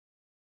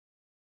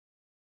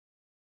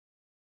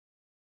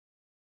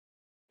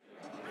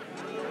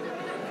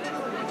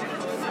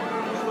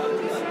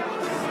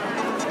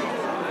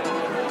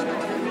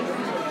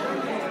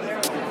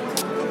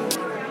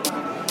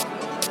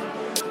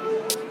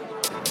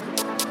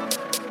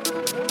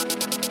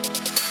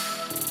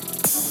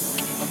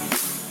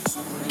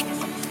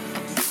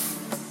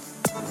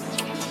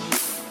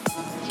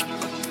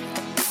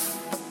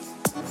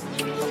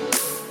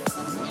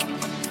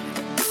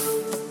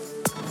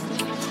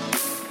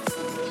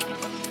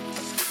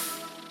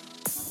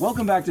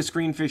Welcome back to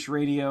Screenfish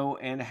Radio,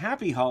 and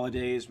happy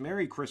holidays,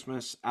 Merry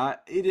Christmas.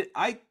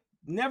 I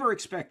never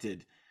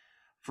expected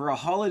for a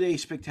holiday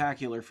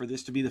spectacular for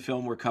this to be the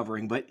film we're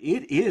covering, but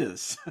it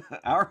is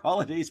our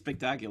holiday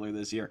spectacular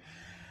this year.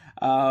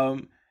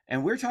 And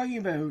we're talking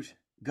about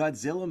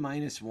Godzilla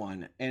Minus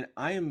One, and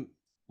I am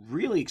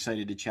really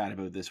excited to chat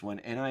about this one,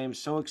 and I am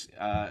so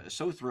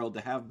thrilled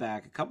to have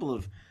back a couple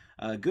of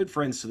good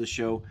friends to the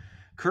show,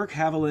 Kirk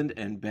Haviland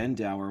and Ben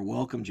Dower.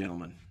 Welcome,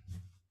 gentlemen.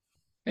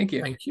 Thank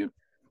you. Thank you.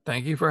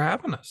 Thank you for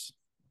having us.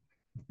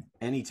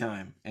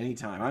 Anytime.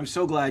 I'm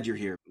so glad you're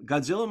here.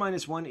 Godzilla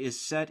Minus One is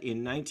set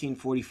in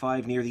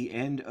 1945 near the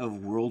end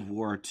of World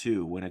War II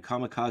when a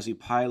kamikaze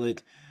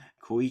pilot,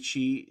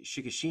 Koichi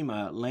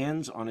Shikishima,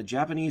 lands on a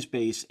Japanese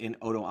base in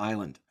Odo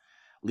Island.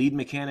 Lead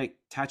mechanic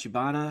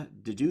Tachibana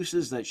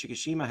deduces that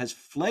Shikishima has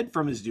fled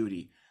from his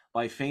duty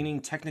by feigning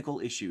technical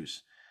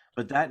issues.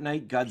 But that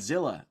night,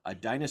 Godzilla, a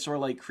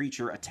dinosaur-like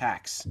creature,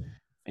 attacks,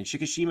 and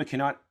Shikishima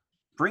cannot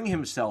bring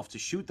himself to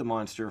shoot the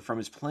monster from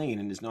his plane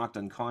and is knocked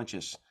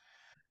unconscious.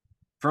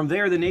 From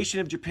there, the nation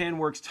of Japan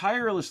works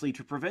tirelessly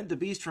to prevent the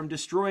beast from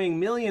destroying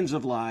millions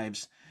of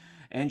lives,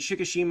 and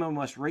Shikishima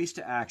must race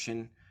to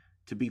action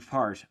to be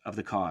part of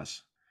the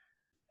cause.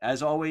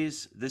 As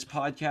always, this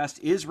podcast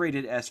is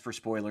rated S for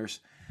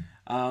spoilers.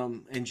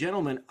 And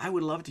gentlemen, I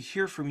would love to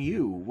hear from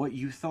you what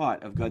you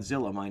thought of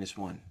Godzilla Minus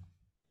One.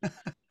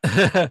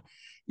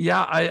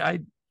 Yeah,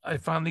 I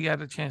finally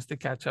got a chance to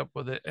catch up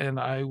with it, and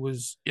I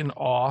was in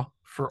awe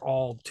for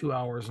all 2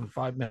 hours and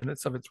 5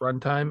 minutes of its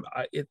runtime.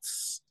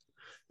 It's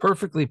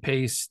perfectly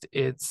paced.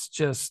 It's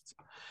just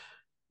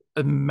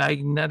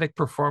magnetic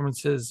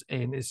performances,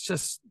 and it's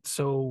just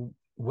so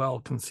well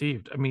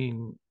conceived. I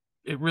mean,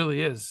 it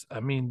really is.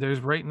 I mean, there's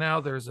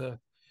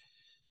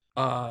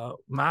a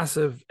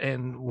massive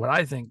and what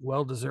I think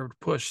well-deserved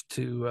push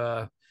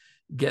to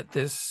get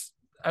this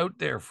out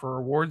there for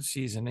award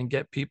season and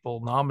get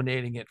people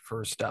nominating it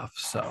for stuff.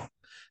 So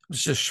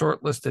it's just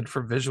shortlisted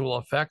for visual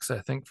effects, I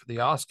think, for the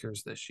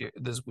Oscars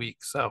this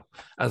week. So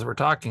as we're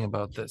talking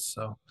about this,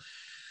 so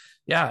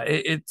yeah,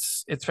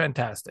 it's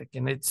fantastic,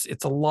 and it's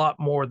a lot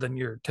more than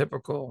your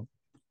typical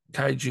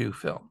kaiju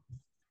film.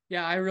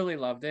 Yeah, I really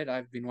loved it.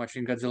 I've been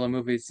watching Godzilla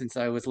movies since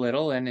I was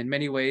little, and in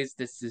many ways,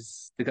 this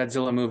is the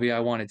Godzilla movie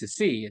I wanted to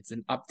see. It's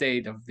an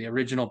update of the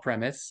original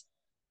premise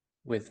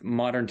with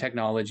modern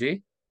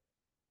technology.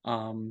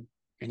 And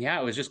yeah,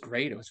 it was just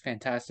great. It was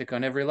fantastic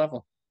on every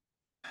level.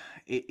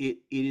 It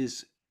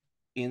is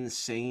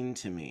insane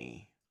to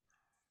me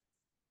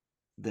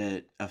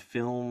that a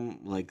film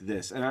like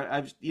this, and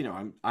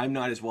I'm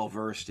not as well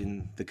versed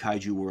in the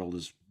kaiju world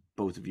as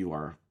both of you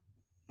are.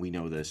 We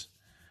know this,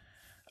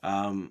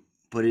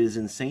 but it is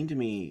insane to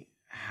me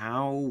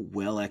how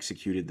well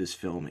executed this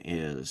film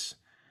is,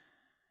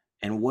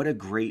 and what a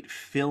great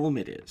film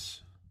it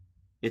is.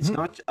 It's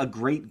not a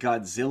great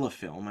Godzilla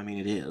film. I mean,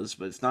 it is,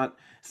 but it's not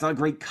a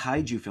great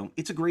kaiju film.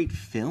 It's a great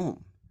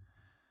film.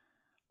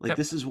 Like, Yep.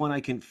 this is one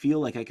I can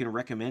feel like I can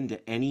recommend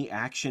to any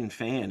action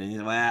fan.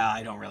 And well,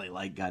 I don't really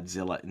like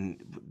Godzilla,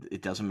 and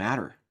it doesn't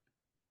matter.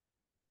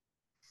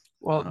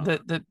 Well,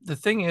 the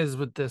thing is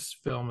with this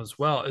film as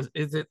well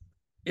is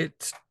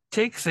it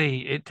takes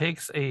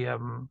a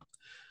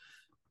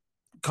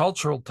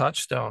cultural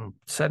touchstone,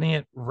 setting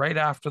it right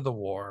after the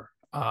war,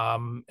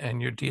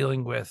 and you're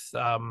dealing with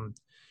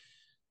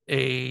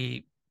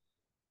a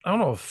I don't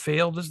know if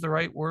failed is the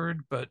right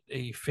word, but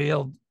a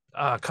failed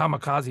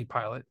kamikaze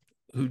pilot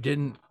who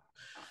didn't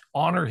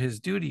honor his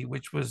duty,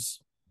 which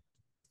was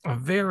a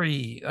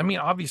very, I mean,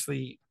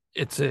 obviously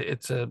it's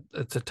a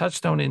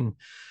touchstone in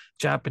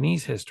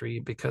Japanese history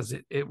because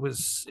it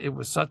was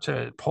such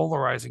a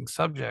polarizing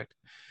subject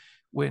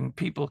when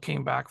people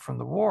came back from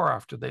the war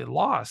after they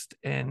lost,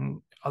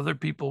 and other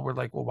people were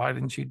like, well, why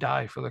didn't you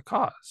die for the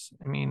cause?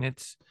 I mean,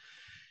 it's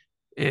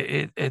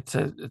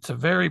a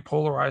very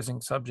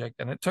polarizing subject,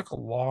 and it took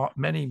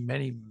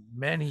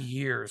many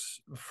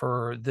years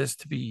for this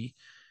to be,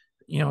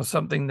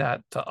 something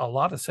that a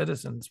lot of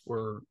citizens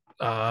were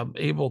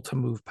able to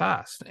move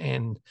past.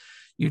 And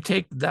you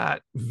take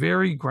that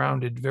very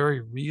grounded,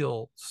 very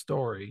real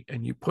story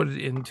and you put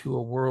it into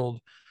a world,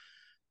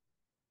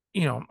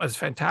 as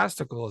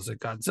fantastical as a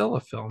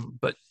Godzilla film,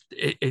 but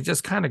it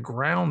just kind of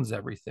grounds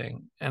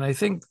everything. And I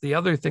think the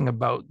other thing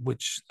about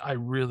which I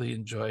really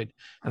enjoyed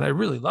and I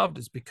really loved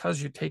is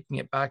because you're taking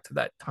it back to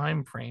that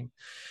time frame.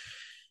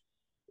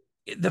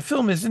 The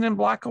film isn't in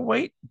black and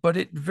white, but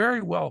it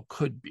very well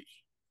could be.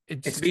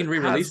 It's being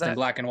re-released in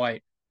black and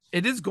white.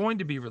 It is going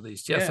to be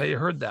released. Yes, Yeah. I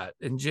heard that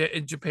in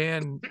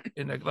Japan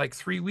in like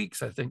 3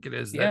 weeks. I think it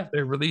is Yeah. that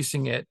they're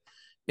releasing it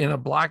in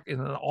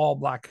an all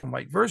black and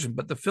white version.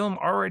 But the film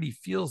already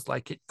feels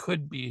like it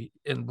could be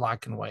in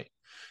black and white.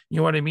 You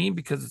know what I mean?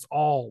 Because it's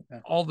all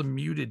the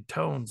muted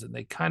tones, and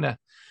they kind of,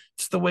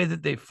 it's the way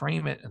that they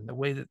frame it and the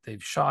way that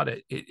they've shot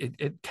it.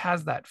 It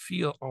has that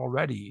feel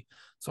already.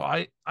 So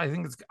I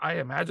think I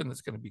imagine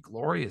it's going to be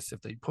glorious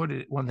if they put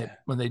it when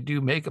they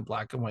do make a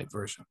black and white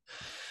version.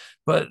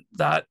 But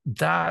that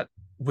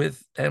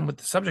with the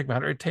subject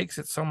matter, it takes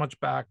it so much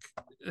back,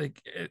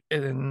 like,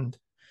 and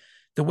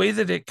the way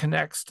that it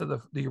connects to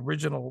the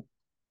original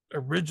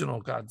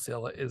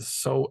Godzilla is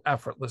so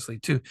effortlessly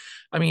too.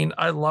 I mean,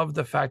 I love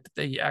the fact that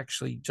they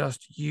actually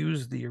just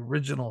use the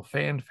original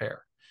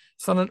fanfare.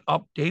 It's not an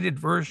updated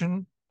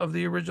version of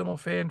the original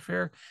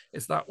fanfare.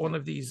 It's not one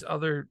of these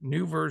other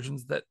new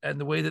versions that, and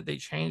the way that they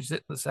changed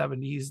it in the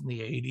 70s and the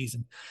 80s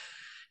and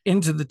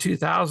into the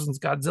 2000s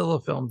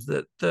Godzilla films,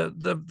 that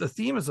the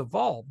theme has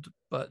evolved,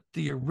 but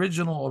the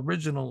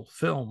original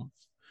film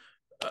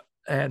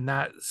and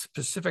that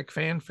specific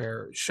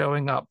fanfare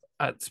showing up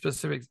at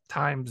specific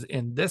times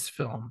in this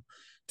film,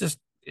 just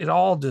it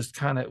all just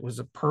kind of was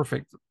a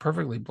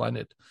perfectly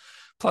blended.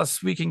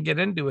 Plus, we can get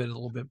into it a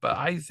little bit, but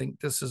I think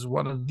this is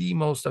one of the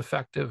most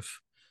effective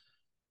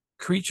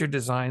creature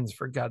designs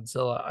for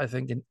Godzilla, I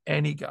think, in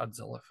any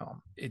Godzilla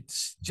film.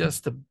 It's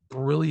just a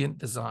brilliant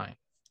design.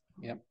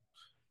 Yep.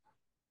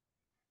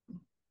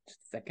 Just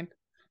a second.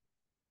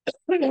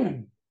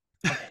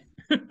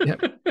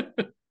 Yep.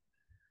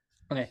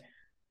 Okay.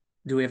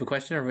 Do we have a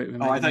question?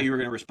 Or I thought you were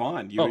going to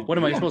respond. What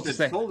am I supposed to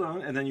say? Hold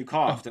on, and then you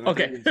coughed. And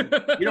okay.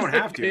 You don't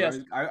have to. Yes.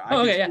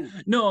 Okay, yeah.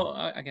 No,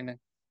 I can.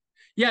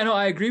 Yeah, no,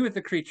 I agree with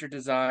the creature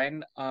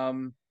design.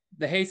 The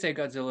Heisei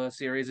Godzilla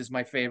series is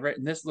my favorite,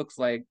 and this looks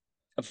like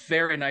a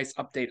very nice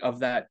update of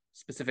that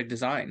specific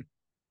design.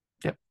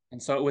 Yep.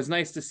 And so it was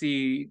nice to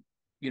see,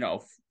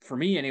 for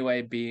me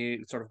anyway,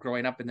 be sort of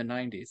growing up in the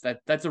 90s.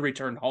 That's a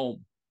return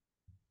home,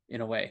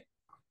 in a way.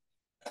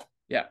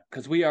 Yeah,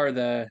 because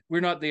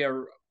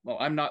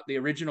I'm not the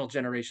original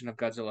generation of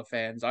Godzilla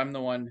fans. I'm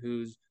the one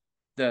who's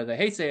the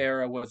Heisei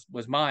era was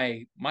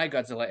my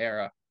Godzilla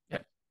era. Yeah.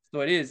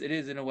 So it is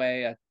in a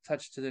way a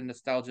touch to the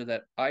nostalgia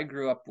that I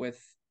grew up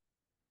with,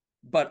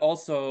 but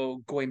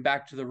also going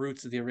back to the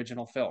roots of the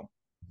original film.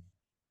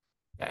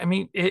 I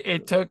mean,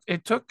 it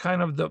took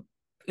kind of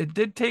it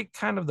did take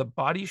kind of the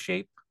body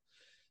shape,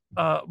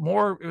 it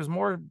was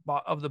more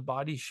of the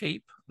body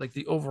shape, like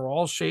the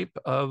overall shape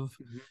of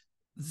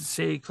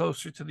say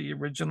closer to the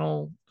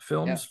original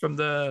films from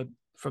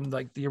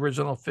like the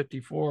original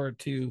 54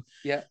 to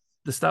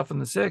the stuff in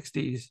the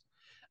 60s,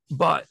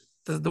 but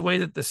the way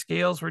that the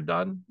scales were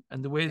done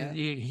and the way that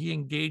he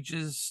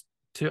engages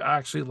to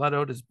actually let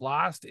out his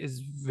blast is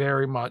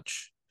very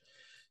much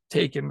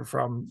taken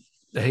from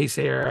the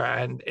Heisei era,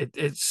 and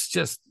it's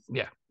just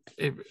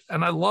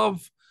and I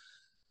love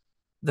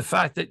the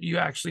fact that you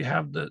actually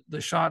have the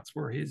shots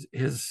where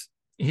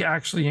he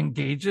actually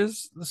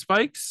engages the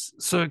spikes,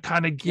 so it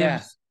kind of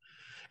gives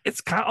it's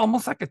kind of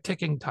almost like a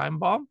ticking time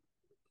bomb.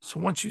 So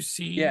once you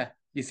see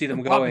you see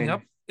them popping going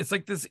up, it's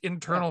like this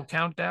internal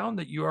countdown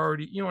that you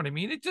already, you know what I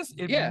mean?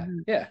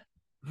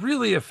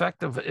 Really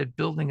effective at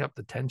building up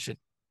the tension.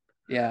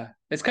 Yeah,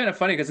 it's kind of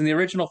funny because in the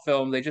original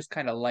film they just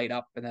kind of light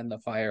up and then the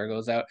fire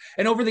goes out,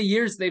 and over the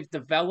years they've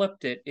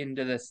developed it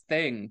into this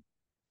thing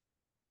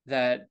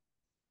that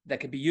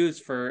could be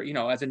used for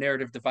as a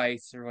narrative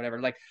device or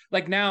whatever. Like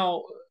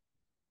now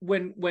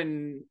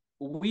when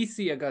we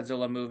see a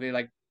Godzilla movie,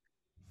 like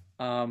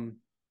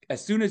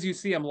as soon as you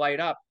see them light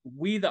up,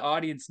 we the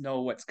audience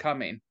know what's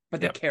coming,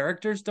 but the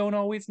characters don't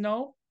always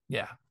know.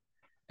 Yeah.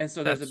 And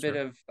so there's a bit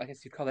of, I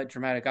guess you call that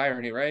dramatic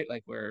irony, right?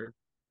 Like where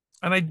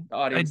the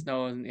audience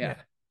knows.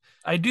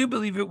 I do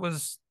believe it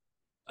was,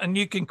 and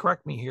you can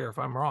correct me here if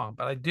I'm wrong,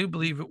 but I do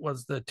believe it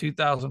was the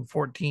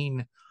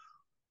 2014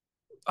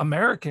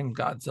 American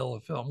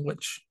Godzilla film,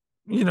 which,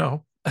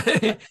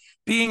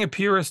 being a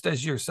purist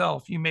as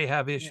yourself, you may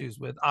have issues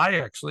with. I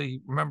actually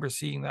remember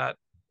seeing that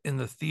in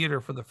the theater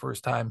for the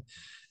first time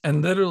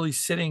and literally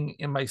sitting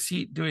in my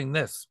seat doing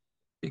this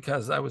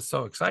because I was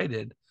so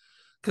excited,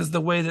 because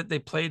the way that they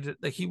played it,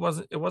 like it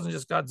wasn't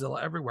just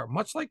Godzilla everywhere,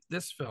 much like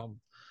this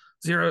film.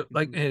 Zero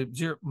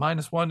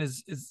minus one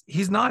is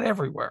he's not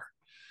everywhere.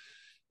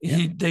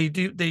 They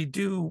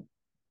do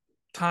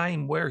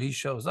time where he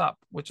shows up,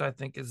 which I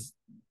think is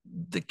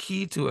the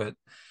key to it.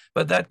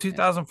 But that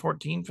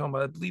 2014 film,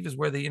 I believe, is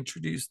where they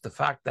introduced the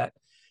fact that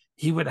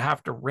he would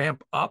have to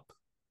ramp up,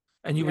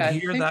 and you would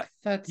hear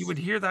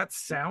that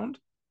sound.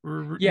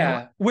 Where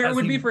it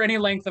would be for any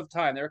length of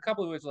time. There are a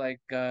couple of it was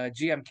like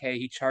GMK,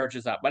 he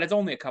charges up, but it's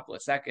only a couple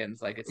of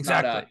seconds. Like it's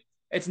not a.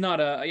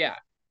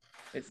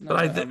 But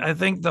I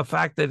think the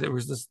fact that it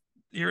was this,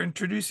 you're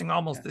introducing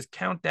almost this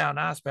countdown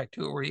aspect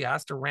to it where he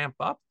has to ramp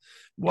up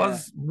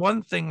was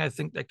one thing I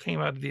think that came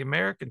out of the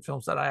American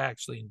films that I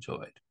actually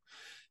enjoyed.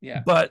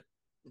 Yeah. But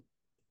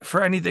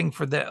for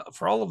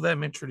all of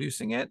them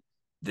introducing it,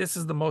 this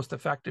is the most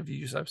effective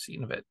use I've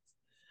seen of it.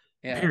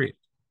 Yeah. Period.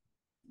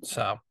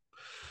 So,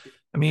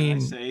 I mean,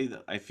 can I say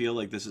that I feel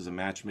like this is a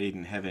match made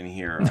in heaven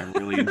here. I'm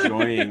really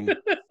enjoying.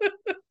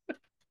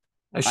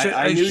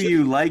 I knew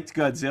you liked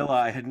Godzilla.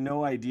 I had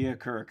no idea,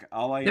 Kirk.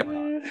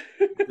 I'm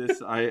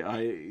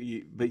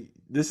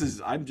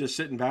just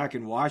sitting back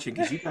and watching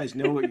because you guys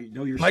know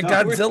your my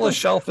stuff. Godzilla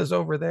shelf is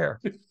over there.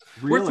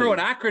 We're throwing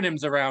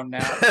acronyms around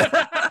now.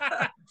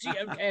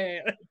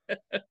 GMK.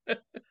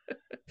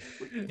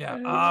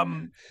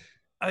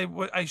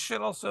 I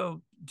should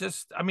also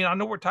just, I mean, I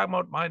know we're talking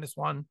about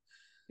 -1,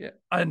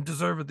 and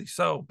deservedly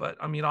so, but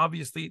I mean,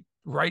 obviously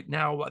right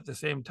now at the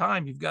same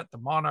time, you've got the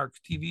Monarch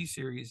TV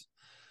series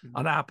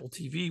on Apple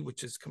TV,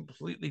 which is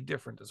completely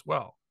different as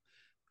well.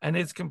 And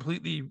it's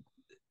completely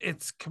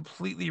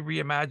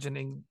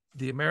reimagining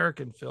the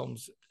American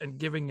films and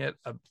giving it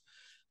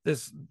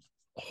this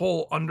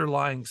whole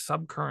underlying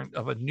subcurrent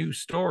of a new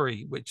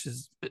story, which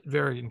is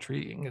very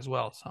intriguing as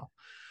well. So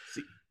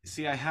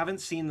see, I haven't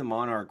seen the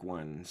Monarch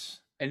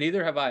ones. And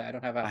neither have I. I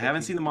don't have Apple I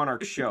haven't TV. seen the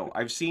Monarch show.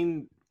 I've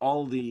seen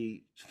all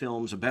the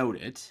films about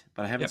it,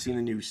 but I haven't seen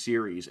the new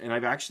series. And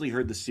I've actually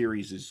heard the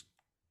series is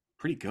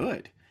pretty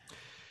good.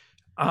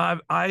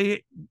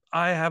 I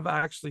have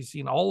actually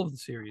seen all of the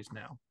series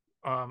now.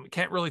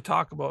 Can't really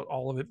talk about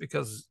all of it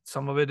because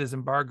some of it is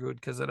embargoed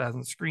because it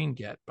hasn't screened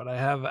yet, but I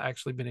have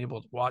actually been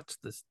able to watch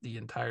the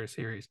entire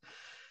series.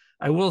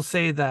 I will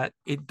say that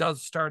it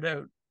does start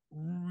out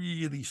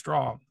really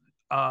strong.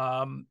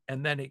 And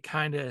then it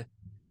kind of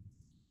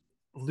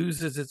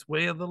loses its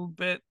way a little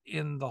bit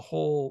in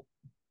all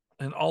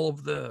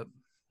of the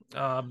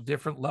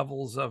different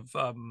levels of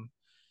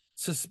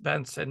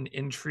suspense and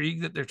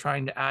intrigue that they're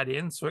trying to add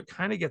in. So it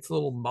kind of gets a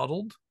little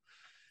muddled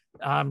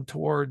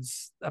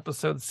towards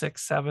episode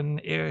 6,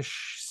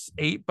 7-ish,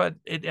 8, but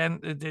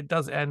it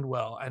does end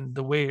well. And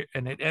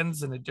it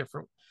ends in a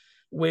different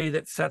way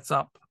that sets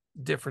up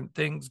different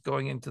things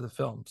going into the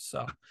film.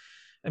 So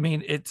I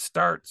mean, it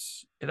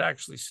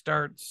actually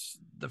starts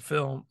the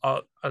film.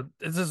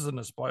 This isn't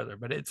a spoiler,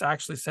 but it's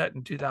actually set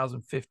in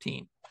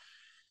 2015,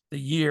 the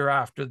year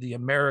after the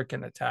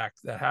American attack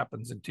that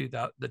happens in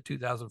the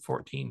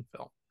 2014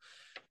 film.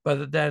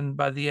 But then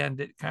by the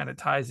end, it kind of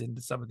ties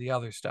into some of the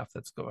other stuff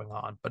that's going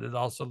on, but it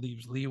also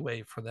leaves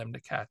leeway for them to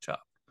catch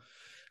up.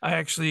 I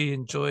actually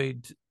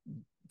enjoyed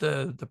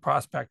the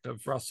prospect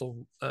of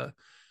Russell,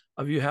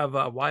 you have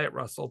Wyatt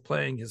Russell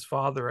playing his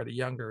father at a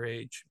younger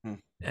age,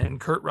 and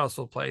Kurt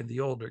Russell playing the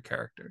older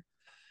character.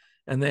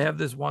 And they have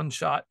this one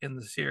shot in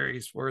the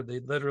series where they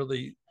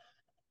literally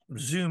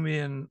zoom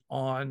in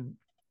on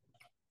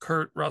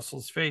Kurt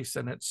Russell's face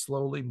and it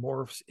slowly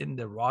morphs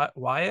into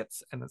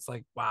Wyatt's. And it's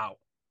like, wow,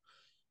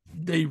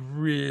 they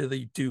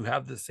really do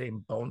have the same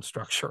bone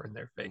structure in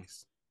their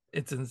face.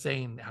 It's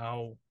insane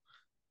how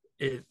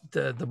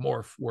the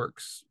morph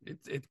works.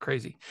 It's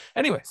crazy.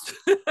 Anyways.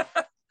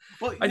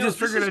 Well, I just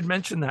figured I'd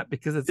mention that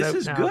because this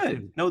is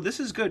good. No, this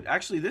is good.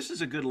 Actually, this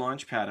is a good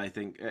launch pad, I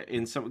think,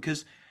 in some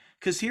because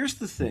here's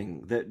the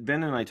thing that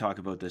Ben and I talk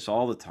about this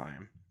all the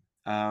time.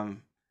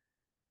 Can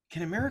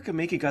America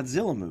make a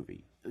Godzilla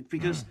movie?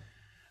 Because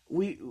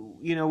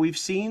we've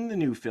seen the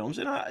new films,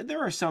 and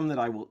there are some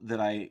that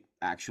I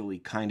actually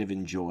kind of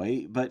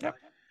enjoy, but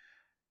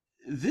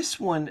this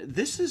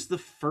is the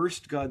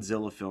first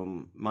Godzilla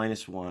film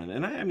 -1,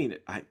 and I mean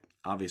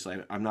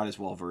obviously, I'm not as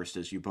well versed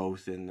as you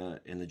both in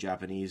the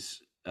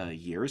Japanese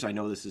years. I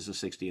know this is the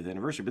 60th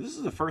anniversary, but this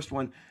is the first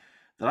one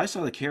that I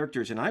saw the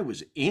characters and I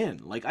was in.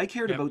 Like, I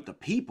cared about the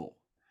people.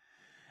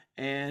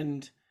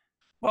 And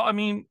well, I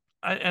mean,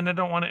 I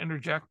don't want to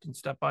interject and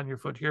step on your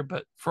foot here,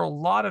 but for a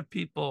lot of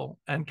people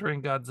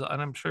entering Godzilla,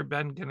 and I'm sure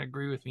Ben can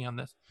agree with me on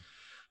this,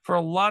 for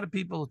a lot of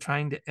people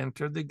trying to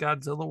enter the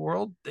Godzilla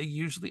world, they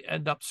usually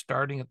end up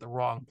starting at the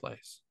wrong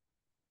place.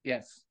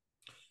 Yes.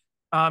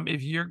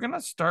 If you're going to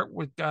start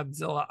with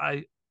Godzilla,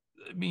 I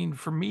mean,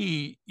 for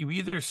me, you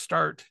either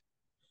start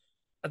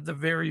at the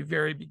very,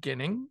 very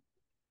beginning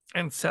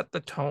and set the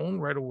tone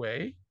right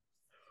away,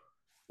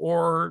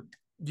 or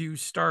you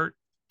start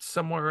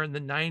somewhere in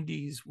the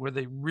 90s where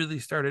they really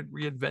started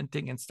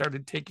reinventing and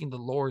started taking the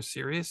lore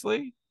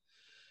seriously.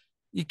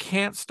 You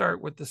can't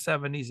start with the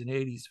 70s and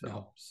 80s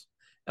films.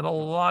 And a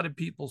lot of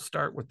people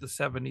start with the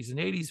 70s and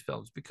 80s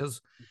films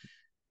because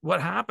what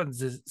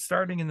happens is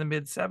starting in the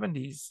mid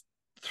 70s,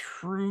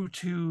 through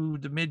to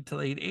the mid to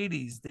late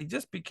 80s, they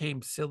just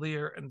became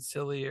sillier and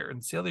sillier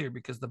and sillier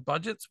because the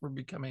budgets were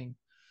becoming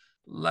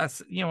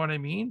less, you know what I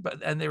mean?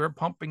 And they were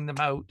pumping them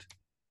out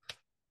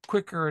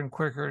quicker and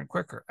quicker and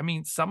quicker. I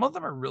mean, some of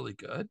them are really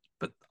good,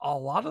 but a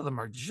lot of them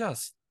are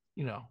just,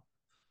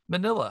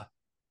 Manila.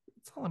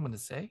 That's all I'm going to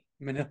say.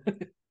 Manila.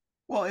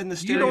 Well,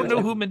 you don't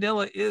know who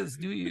Manila is,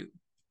 do you?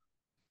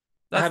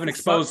 I haven't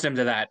exposed him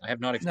to that. I have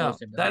not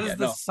exposed him to that. That is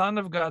the son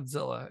of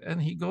Godzilla, and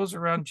he goes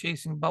around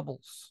chasing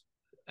bubbles.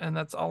 And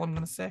that's all I'm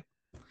going to say.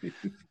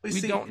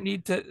 We don't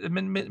need to.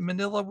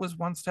 Manila was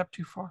one step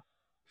too far.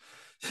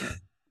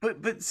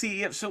 But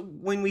see, so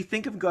when we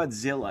think of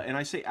Godzilla, and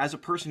I say as a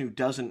person who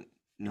doesn't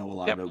know a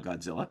lot about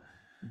Godzilla,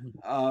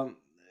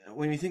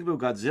 when we think about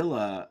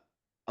Godzilla,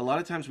 a lot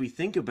of times we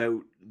think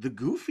about the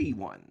goofy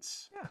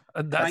ones.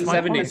 Yeah, that's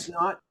my point.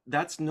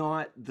 That's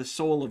not the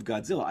soul of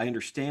Godzilla. I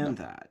understand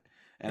that.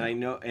 And I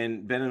know,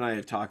 and Ben and I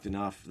have talked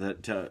enough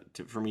that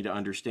for me to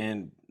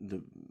understand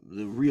the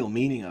real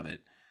meaning of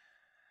it.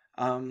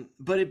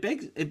 But it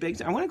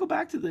begs. I want to go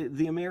back to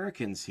the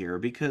Americans here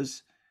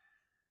because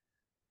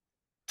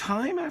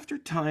time after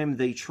time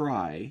they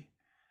try,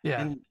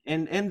 and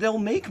they'll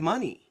make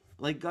money.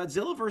 Like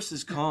Godzilla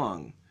versus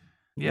Kong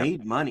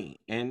made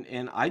money,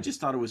 and I just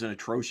thought it was an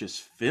atrocious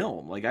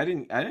film. Like I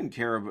didn't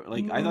care about.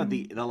 Like I thought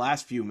the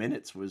last few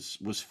minutes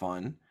was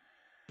fun.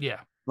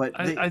 Yeah, but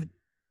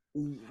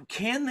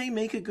Can they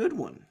make a good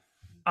one?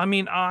 I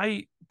mean,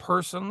 I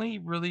personally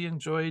really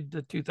enjoyed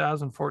the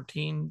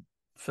 2014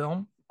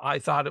 film. I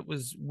thought it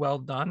was well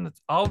done.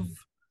 It's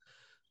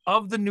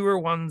of the newer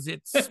ones,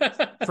 it's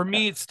for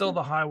me, it's still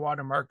the high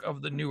watermark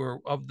of the newer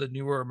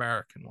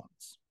American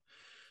ones.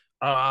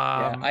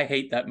 Yeah, I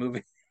hate that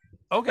movie.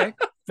 Okay,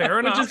 fair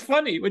enough.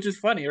 Which is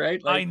funny,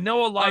 right? Like, I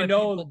know a lot I of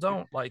know, people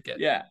don't like it.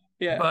 yeah,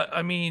 But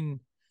I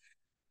mean,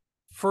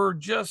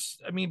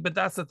 but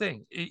that's the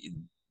thing.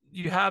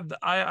 You have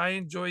I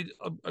enjoyed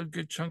a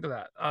good chunk of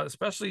that,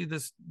 especially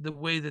the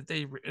way that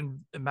they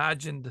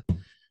imagined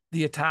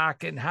the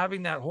attack and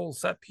having that whole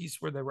set piece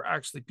where there were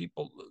actually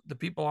the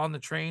people on the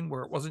train,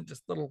 where it wasn't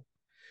just little,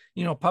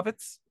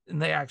 puppets,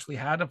 and they actually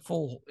had a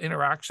full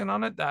interaction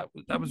on it. That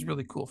was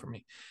really cool for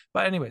me.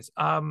 But anyways,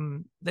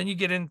 then you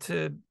get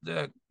into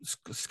the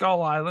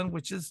Skull Island,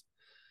 which is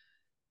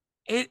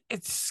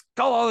it's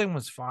Skull Island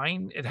was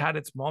fine. It had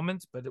its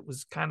moments, but it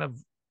was kind of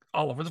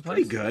all over the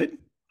place. Pretty good.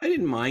 I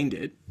didn't mind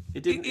it.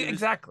 It didn't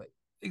exactly.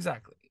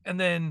 And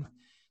then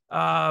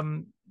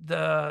then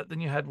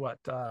you had what,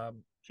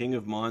 King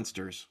of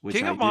Monsters, which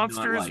King I of did not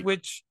Monsters, like.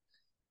 which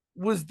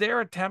was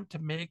their attempt to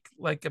make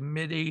like a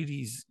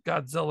mid-80s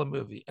Godzilla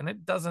movie, and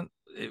it doesn't,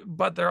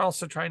 but they're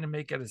also trying to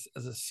make it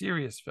as a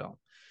serious film.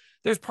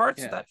 There's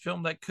parts of that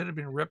film that could have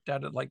been ripped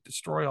out of like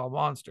Destroy All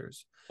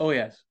Monsters. Oh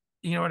yes.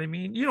 You know what I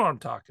mean? You know what I'm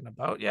talking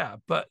about. Yeah.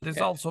 But there's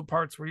also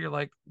parts where you're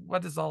like,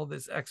 what is all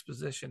this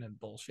exposition and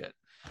bullshit?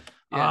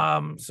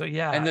 Yeah. So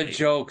yeah. And the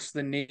jokes,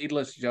 the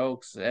needless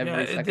jokes,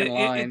 every second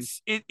line.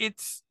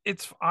 It's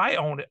I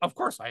own it. Of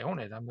course I own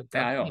it.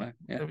 I own it.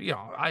 Yeah. You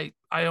know,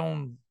 I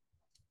own,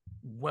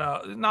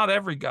 well, not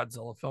every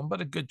Godzilla film,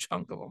 but a good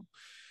chunk of them.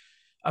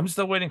 I'm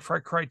still waiting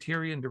for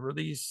Criterion to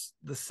release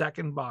the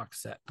second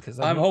box set, because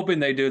I'm hoping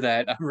they do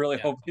that. I'm really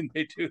hoping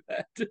they do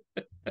that.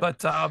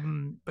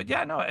 but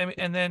yeah, no, I mean,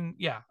 and then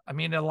I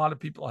mean, a lot of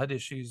people had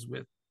issues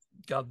with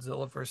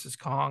Godzilla versus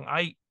Kong.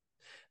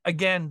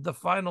 Again, the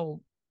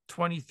final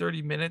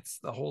 20-30 minutes,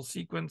 the whole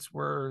sequence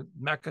where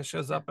Mecha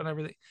shows up and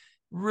everything,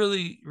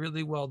 really,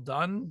 really well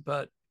done,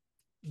 but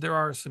there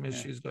are some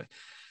issues going.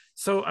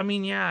 So I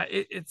mean,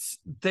 it's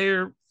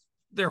their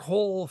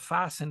whole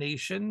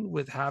fascination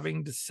with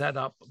having to set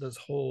up this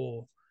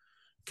whole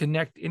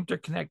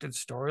interconnected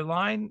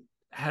storyline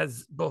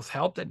has both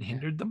helped and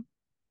hindered them.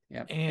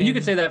 Yeah, and you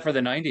could say that for the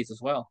 90s as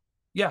well.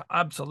 Yeah,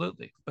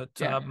 absolutely. But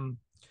the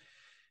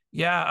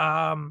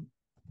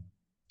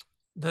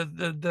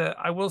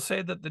I will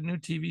say that the new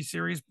TV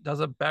series does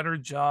a better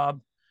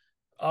job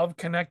of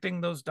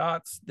connecting those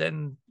dots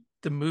than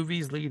the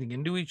movies leading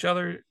into each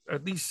other,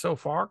 at least so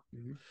far.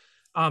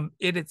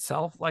 It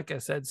itself, like I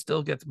said,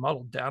 still gets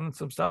muddled down in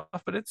some stuff,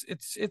 but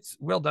it's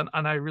well done,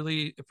 and I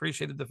really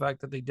appreciated the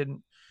fact that they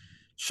didn't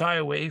shy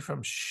away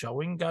from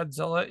showing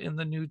Godzilla in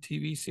the new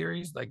TV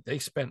series. Like, they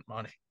spent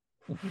money.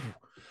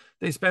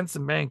 They spent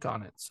some bank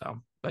on it.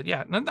 So, but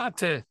yeah, not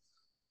to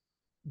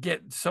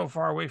get so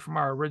far away from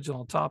our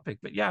original topic,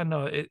 but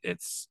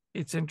it's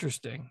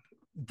interesting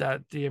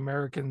that the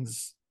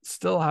Americans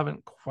still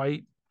haven't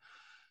quite.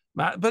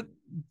 But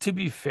to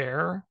be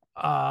fair,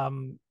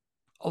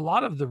 a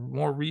lot of the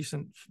more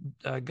recent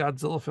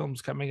Godzilla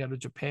films coming out of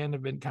Japan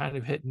have been kind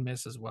of hit and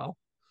miss as well.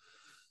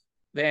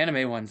 The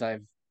anime ones, I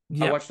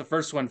watched the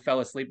first one, fell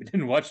asleep, and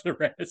didn't watch the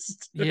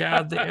rest.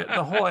 Yeah,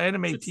 the whole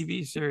anime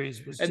TV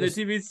series was, and the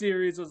TV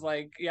series was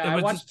like,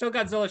 I watched till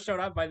Godzilla showed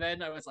up. By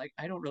then, I was like,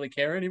 I don't really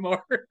care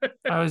anymore.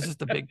 I was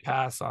just a big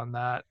pass on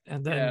that.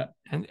 And then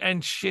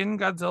and Shin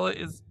Godzilla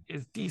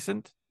is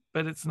decent,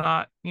 but it's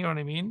not. You know what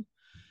I mean?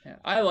 Yeah,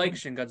 I like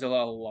Shin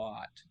Godzilla a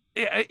lot.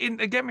 Yeah, and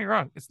get me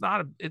wrong,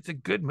 it's a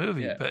good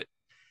movie, but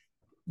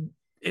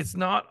it's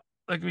not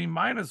like, I mean,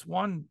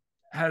 -1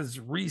 has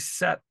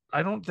reset.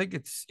 I don't think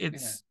it's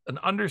an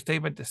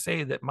understatement to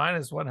say that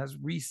 -1 has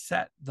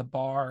reset the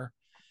bar.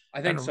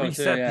 I think so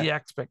reset too, the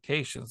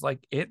expectations.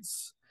 Like,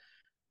 it's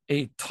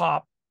a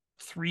top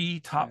 3,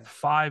 top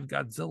 5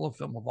 Godzilla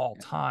film of all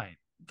time.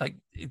 Like,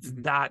 it's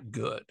that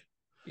good.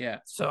 Yeah.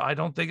 So I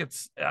don't think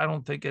it's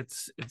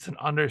an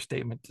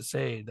understatement to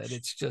say that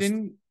it's just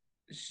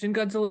Shin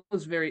Godzilla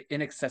is very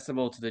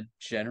inaccessible to the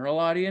general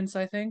audience,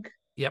 I think.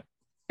 Yep.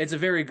 It's a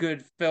very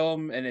good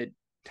film, and it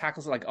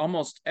tackles, like,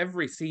 almost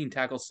every scene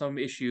tackles some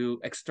issue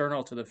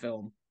external to the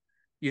film.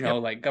 You know,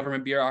 like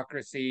government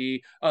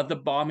bureaucracy, the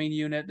bombing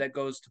unit that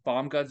goes to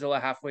bomb Godzilla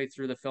halfway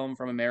through the film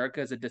from America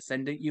is a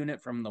descendant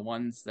unit from the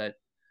ones that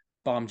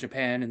bombed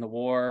Japan in the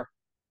war.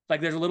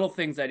 Like, there's little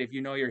things that if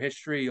you know your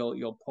history,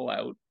 you'll pull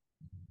out.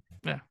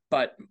 Yeah.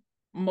 But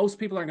most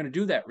people aren't going to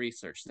do that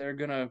research. They're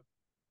going to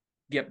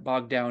get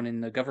bogged down in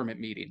the government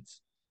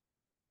meetings.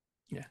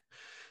 Yeah.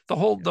 The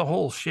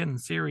whole Shin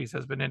series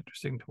has been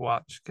interesting to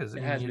watch, because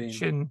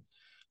Shin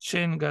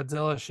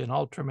Godzilla, Shin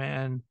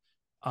Ultraman,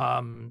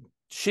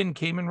 Shin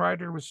Kamen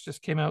Rider, which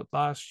just came out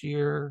last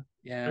year.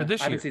 Yeah, I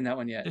haven't seen that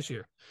one yet. This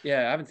year.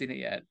 Yeah, I haven't seen it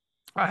yet.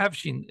 I have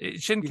Shin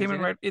Kamen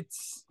Rider.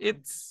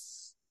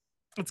 It's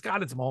it's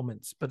got its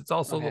moments, but it's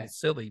also a little Okay.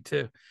 silly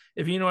too.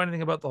 If you know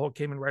anything about the whole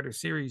Kamen Rider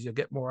series, you'll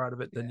get more out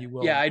of it than Yeah. you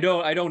will. Yeah, I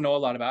don't know a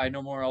lot about it. I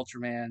know more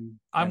Ultraman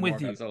I'm and more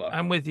with you. Godzilla.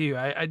 I'm with you.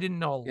 I didn't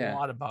know a Yeah.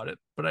 lot about it,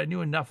 but I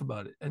knew enough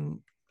about it.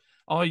 And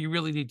all you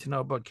really need to know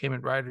about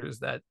Kamen Rider is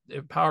that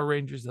if Power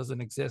Rangers doesn't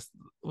exist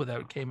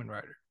without Kamen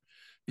Rider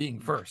being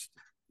first.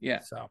 Yeah.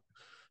 So,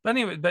 but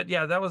anyway, but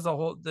yeah, that was the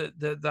whole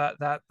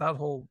that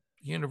whole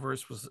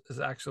universe is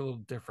actually a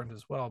little different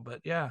as well.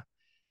 But yeah,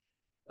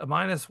 a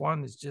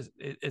 -1 is just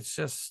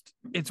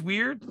it's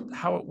weird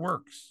how it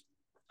works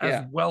as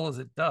Yeah. well as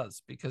it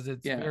does, because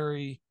it's Yeah.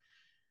 very,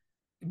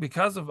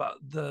 because of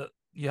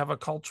you have a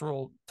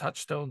cultural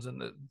touchstones,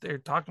 and they're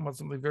talking about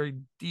something very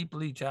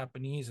deeply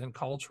Japanese and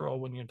cultural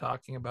when you're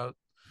talking about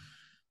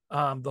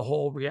the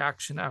whole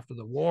reaction after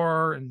the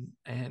war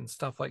and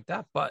stuff like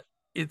that. But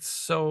it's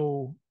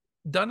so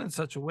done in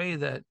such a way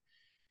that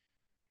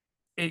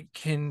it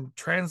can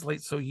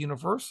translate so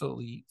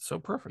universally, so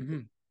perfectly.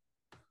 Mhm.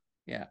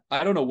 Yeah.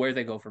 I don't know where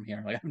they go from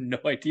here. Like, I have no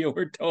idea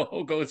where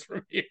Toho goes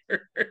from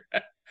here.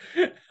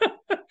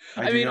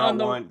 I do not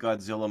want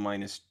Godzilla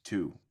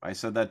 -2. I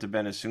said that to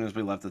Ben as soon as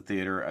we left the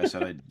theater. I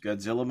said,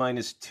 Godzilla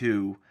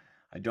 -2.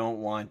 I don't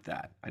want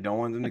that. I don't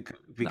want them to,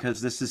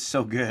 because this is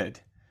so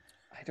good.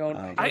 I don't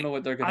know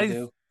what they're gonna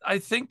do. I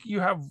think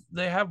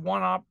they have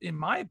in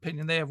my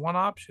opinion, they have one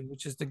option,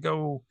 which is to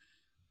go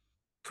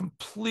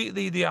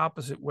completely the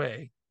opposite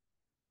way.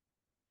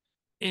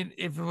 And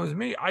if it was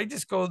me, I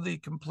just go the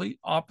complete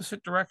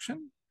opposite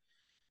direction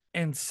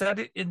and set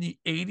it in the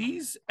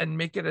 80s and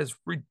make it as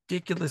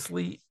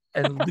ridiculously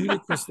and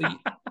ludicrously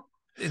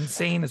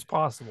insane as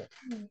possible.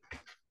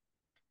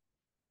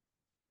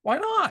 Why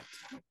not?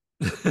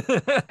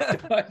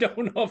 I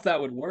don't know if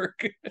that would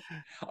work.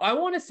 I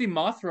want to see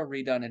Mothra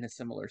redone in a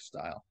similar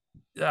style.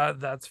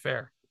 That's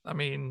fair. I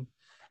mean,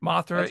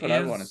 That's what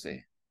I want to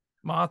see.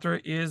 Mothra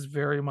is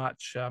very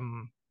much a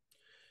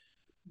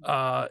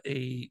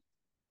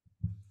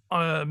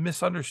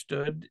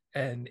misunderstood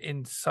and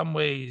in some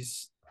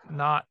ways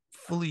not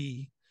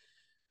fully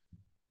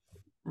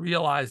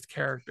realized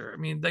character. I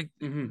mean,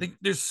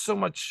 there's so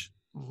much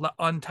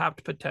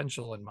untapped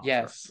potential in Mothra.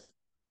 Yes.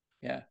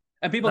 Yeah.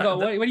 And people go,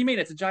 what do you mean?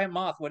 It's a giant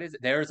moth. What is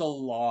it? There's a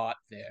lot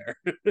there.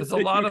 There's a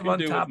lot of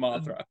untapped,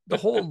 the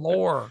whole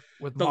lore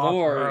with the Mothra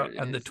lore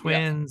and the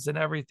twins and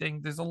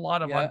everything. There's a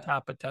lot of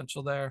untapped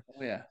potential there.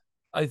 Oh, yeah.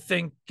 I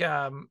think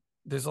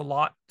there's a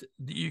lot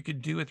that you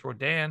could do with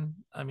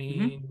Rodan. I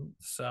mean,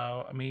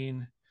 so, I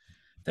mean,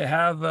 they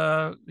have,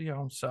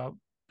 so,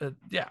 but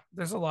yeah,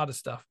 there's a lot of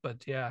stuff.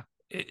 But yeah,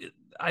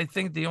 I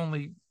think the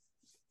only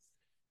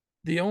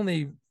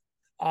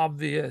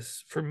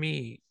obvious for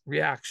me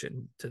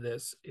reaction to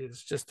this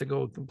is just to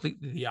go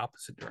completely the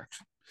opposite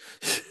direction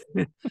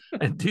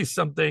and do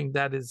something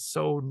that is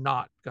so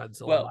not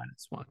Godzilla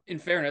 -1. In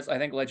fairness, I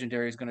think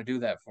Legendary is going to do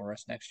that for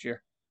us next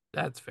year.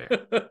 That's fair.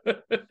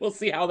 We'll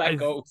see how that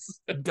goes.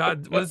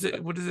 What is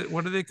it?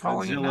 What are they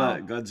calling it now?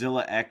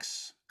 Godzilla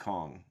X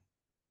Kong.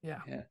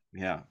 Yeah.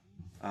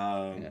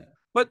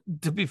 But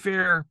to be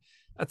fair,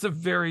 that's a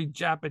very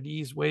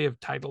Japanese way of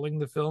titling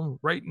the film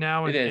right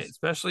now. It is,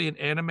 especially in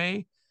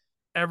anime.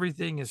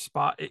 Everything is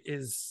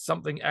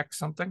something X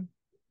something.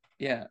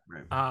 Yeah.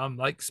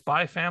 Like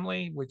Spy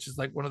Family, which is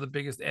like one of the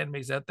biggest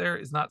animes out there,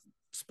 is not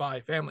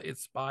Spy Family,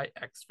 it's Spy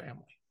X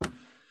Family.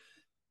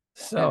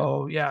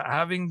 So yeah,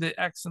 having the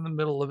X in the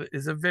middle of it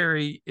is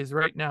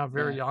right now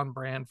very on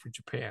brand for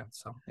Japan.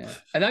 So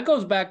and that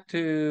goes back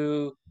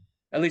to,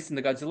 at least in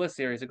the Godzilla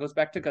series, it goes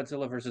back to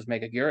Godzilla versus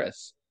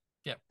Megaguirus.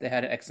 Yep. They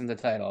had an X in the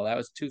title. That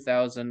was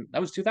 2000.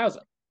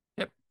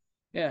 Yep.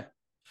 Yeah.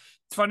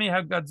 It's funny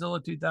how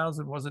Godzilla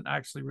 2000 wasn't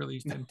actually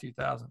released in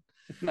 2000.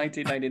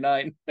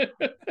 1999.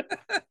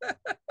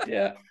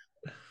 Yeah.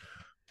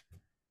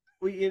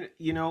 Well,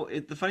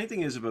 the funny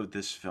thing is about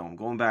this film,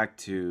 going back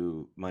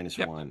to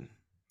 -1,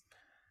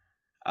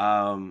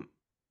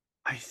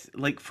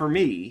 for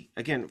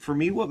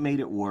me, what made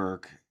it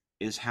work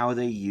is how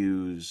they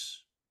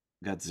use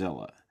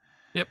Godzilla.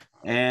 Yep.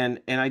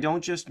 And I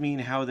don't just mean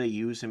how they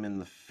use him in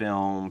the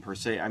film per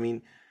se. I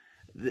mean,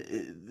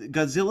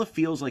 Godzilla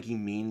feels like he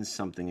means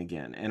something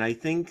again. And I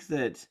think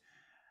that,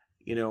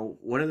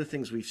 one of the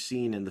things we've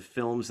seen in the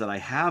films that I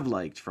have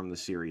liked from the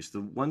series,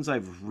 the ones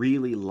I've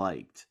really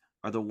liked,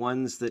 are the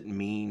ones that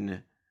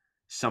mean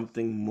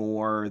something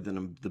more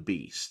than the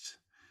beast.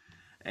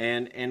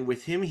 And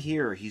with him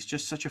here, he's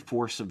just such a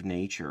force of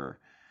nature.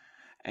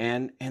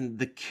 And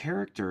the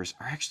characters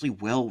are actually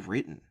well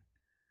written.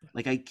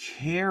 Like, I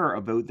care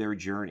about their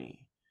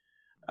journey.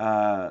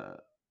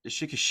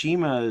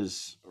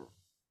 Shikishima's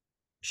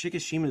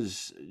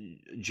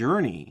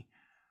journey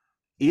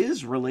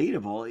is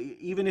relatable,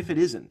 even if it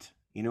isn't.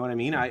 You know what I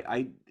mean?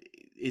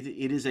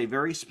 It is a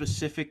very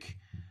specific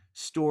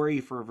story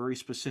for a very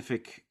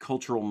specific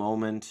cultural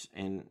moment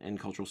and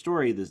cultural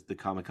story. The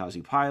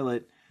kamikaze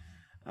pilot,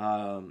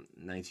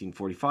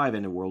 1945,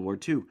 end of World War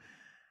II.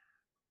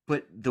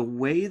 But the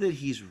way that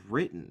he's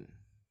written,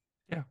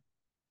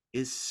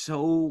 is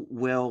so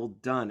well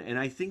done. And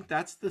I think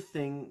that's the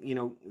thing,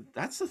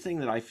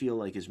 that I feel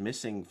like is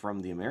missing from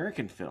the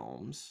American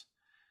films,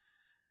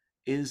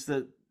 is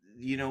that,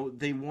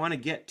 they want to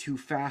get too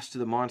fast to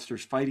the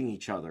monsters fighting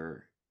each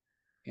other,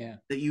 Yeah.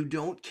 that you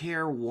don't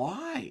care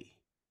why.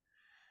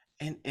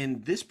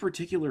 And this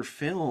particular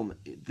film,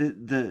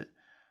 the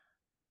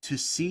to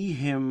see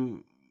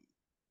him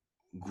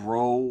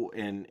grow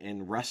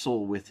and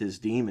wrestle with his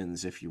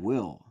demons, if you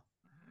will,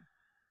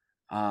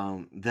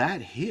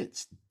 that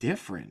hits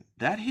different.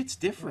 That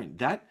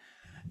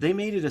they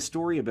made it a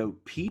story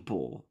about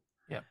people,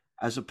 Yeah.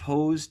 as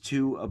opposed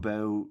to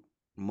about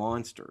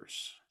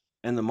monsters.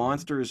 And the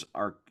monsters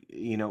are,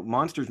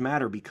 monsters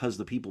matter because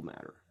the people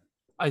matter.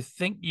 I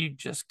think you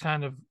just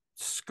kind of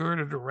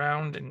skirted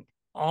around and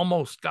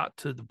almost got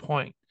to the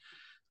point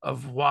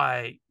of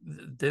why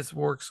this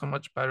works so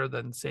much better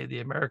than, say, the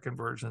American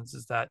versions,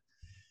 is that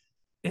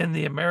in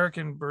the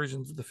American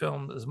versions of the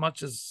film, as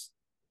much as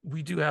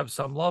we do have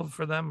some love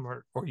for them,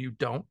 or you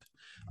don't,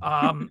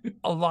 a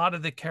lot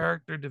of the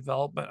character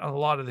development, a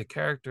lot of the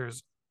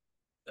characters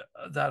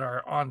that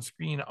are on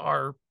screen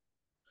are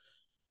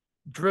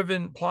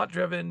plot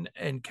driven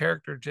and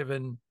character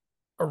driven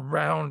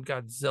around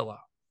Godzilla.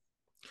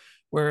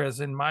 Whereas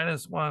in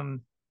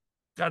 -1,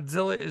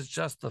 Godzilla is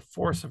just the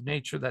force of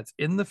nature that's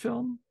in the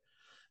film,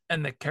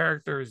 and the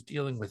character is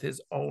dealing with his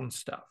own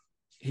stuff.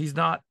 He's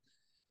not,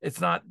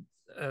 it's not,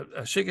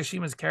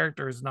 Shikishima's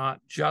character is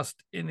not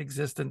just in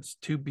existence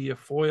to be a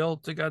foil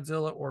to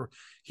Godzilla, or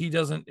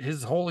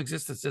his whole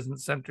existence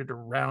isn't centered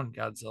around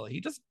Godzilla. He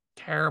doesn't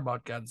care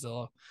about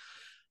Godzilla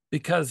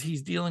because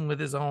he's dealing with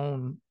his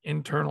own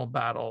internal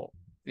battle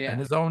and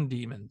his own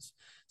demons.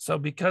 So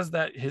because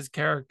that his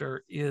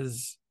character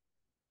is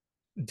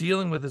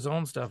dealing with his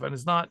own stuff, and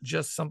it's not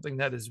just something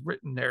that is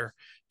written there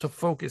to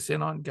focus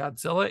in on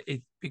Godzilla,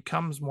 it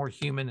becomes more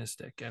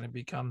humanistic and it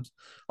becomes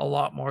a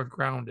lot more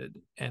grounded.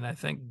 And I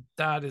think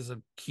that is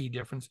a key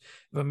difference.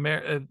 A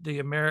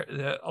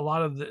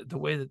lot of the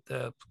way that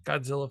the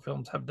Godzilla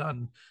films have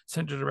done,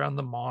 centered around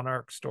the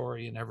monarch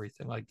story and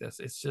everything like this,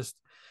 it's just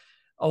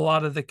a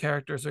lot of the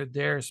characters are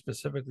there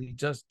specifically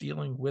just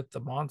dealing with the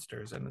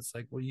monsters, and it's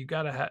like, well, you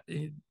gotta have.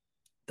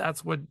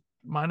 That's what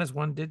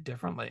 -1 did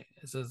differently.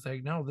 It's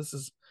like, no, this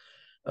is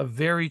a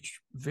very,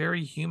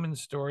 very human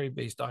story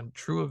based on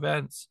true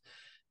events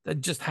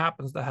that just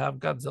happens to have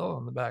Godzilla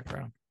in the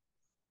background.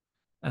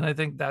 And I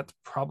think that's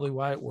probably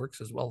why it works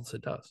as well as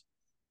it does.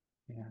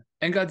 Yeah.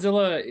 And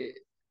Godzilla,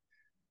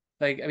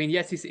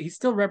 yes, he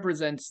still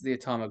represents the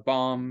atomic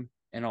bomb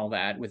and all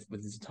that with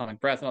his atomic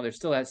breath and all. There's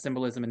still that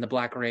symbolism in the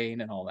black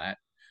rain and all that.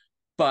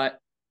 But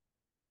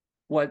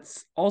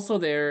what's also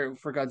there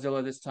for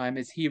Godzilla this time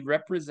is he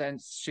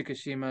represents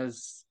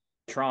Shikishima's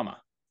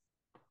trauma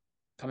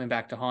coming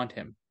back to haunt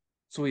him.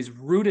 So he's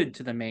rooted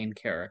to the main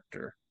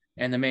character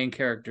and the main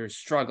character's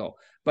struggle.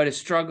 But his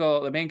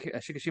struggle,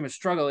 Shikishima's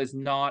struggle, is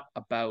not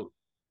about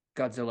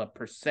Godzilla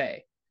per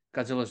se.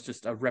 Godzilla is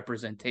just a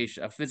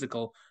representation, a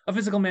physical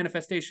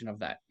manifestation of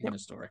that in the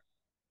story.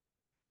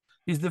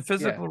 He's the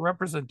physical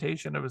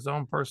representation of his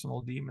own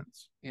personal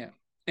demons. Yeah.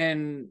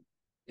 And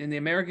in the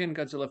American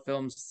Godzilla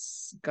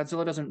films,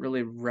 Godzilla doesn't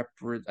really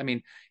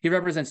he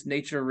represents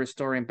nature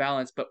restoring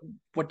balance, but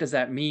what does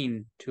that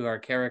mean to our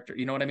character?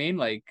 You know what I mean?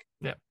 Like,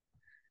 yeah.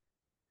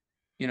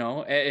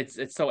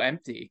 It's so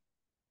empty.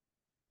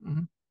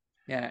 Mm-hmm.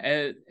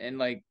 Yeah. And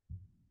like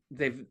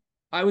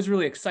I was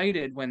really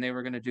excited when they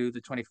were going to do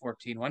the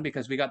 2014 one,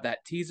 because we got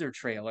that teaser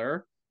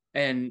trailer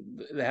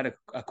and they had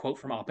a quote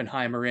from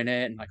Oppenheimer in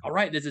it, and like, all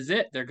right, this is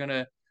it. They're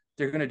gonna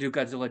do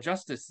Godzilla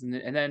justice,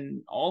 and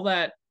then all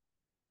that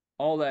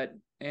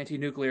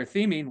anti-nuclear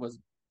theming was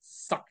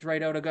sucked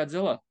right out of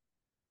Godzilla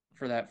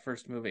for that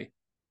first movie.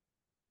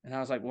 And I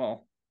was like,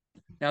 well,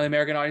 now the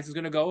American audience is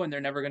going to go and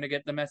they're never going to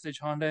get the message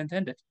Honda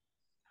intended.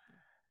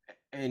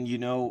 And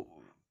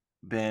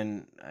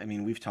Ben, I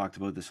mean, we've talked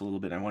about this a little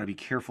bit. I want to be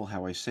careful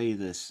how I say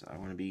this. I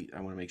want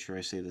to make sure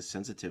I say this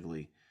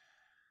sensitively.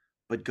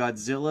 But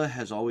Godzilla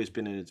has always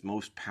been in its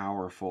most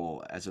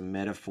powerful as a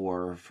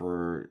metaphor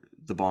for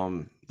the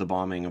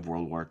bombing of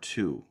World War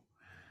II.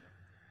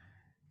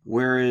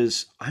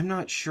 Whereas I'm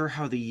not sure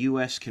how the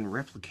U.S. can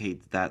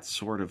replicate that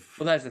sort of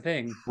that's the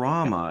thing.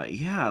 Trauma.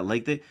 Yeah,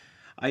 like they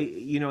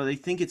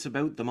think it's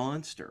about the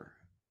monster.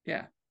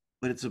 Yeah.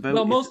 But it's about...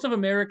 Well, most of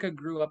America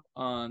grew up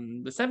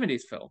on the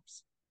 70s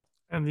films.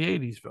 And the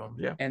 80s films,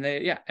 yeah.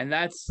 And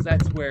that's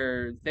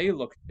where they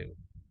look to.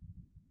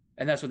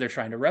 And that's what they're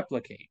trying to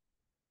replicate.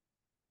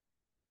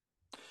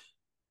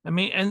 I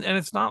mean, and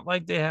it's not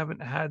like they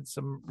haven't had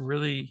some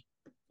really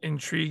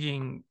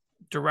intriguing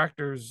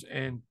directors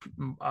and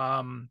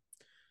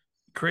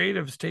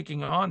creatives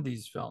taking on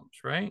these films,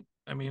 right?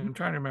 I mean, I'm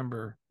trying to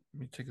remember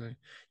particularly.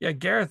 Yeah,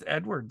 Gareth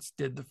Edwards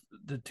did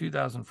the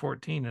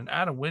 2014, and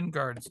Adam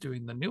Wingard's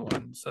doing the new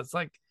one. So it's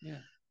like,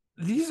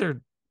 these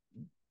are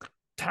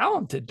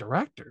talented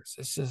directors.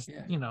 It's just,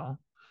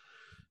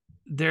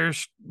 they're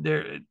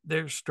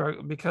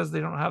struggling because they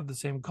don't have the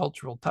same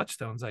cultural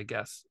touchstones, I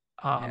guess.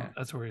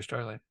 That's where you're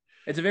struggling.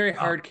 It's a very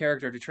hard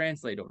character to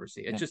translate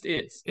overseas. It just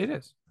is. It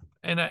is.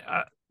 And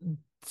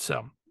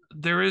so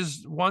there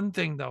is one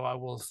thing though I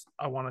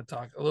want to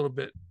talk a little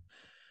bit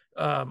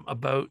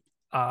about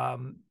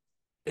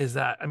is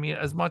that, I mean,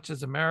 as much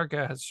as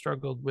America has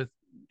struggled with,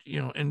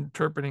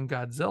 interpreting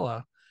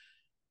Godzilla,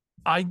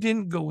 I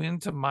didn't go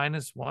into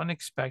minus one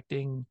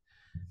expecting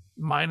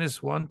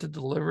minus one to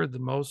deliver the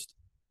most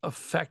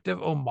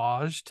effective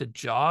homage to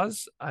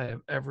Jaws I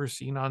have ever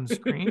seen on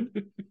screen.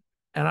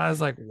 And I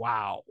was like,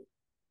 wow,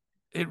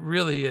 it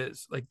really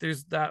is. Like,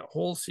 there's that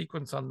whole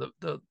sequence on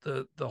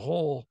the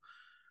whole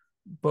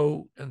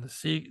boat and the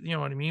sea, you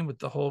know what I mean, with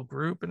the whole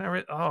group and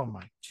everything. Oh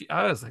my,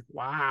 I was like,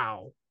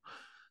 wow.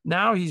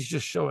 Now he's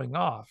just showing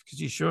off because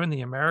he's showing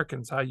the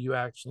Americans how you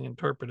actually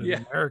interpret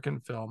an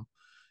American film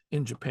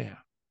in Japan.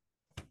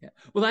 Yeah.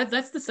 Well,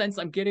 that's the sense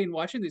I'm getting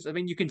watching these. I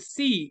mean, you can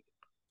see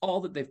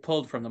all that they've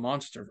pulled from the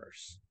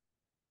MonsterVerse.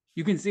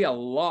 You can see a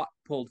lot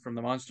pulled from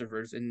the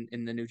MonsterVerse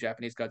in the new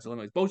Japanese Godzilla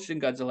movies, both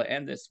Shin Godzilla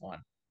and this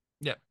one.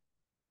 Yeah.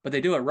 But they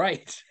do it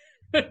right.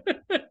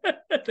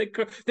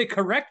 they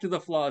correct the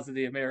flaws of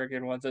the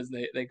American ones as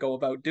they go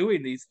about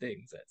doing these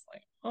things. It's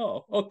like,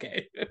 oh,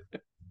 okay.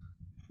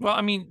 Well,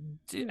 I mean,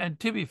 and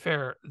to be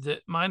fair, the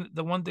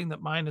one thing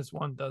that minus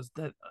one does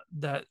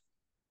that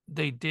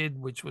they did,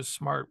 which was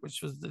smart,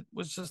 which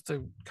was just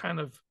to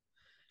kind of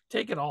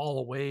take it all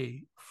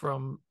away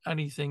from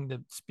anything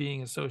that's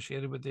being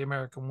associated with the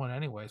American one,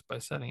 anyways, by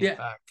setting it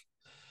back.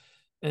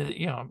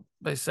 And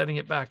by setting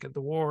it back at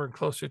the war and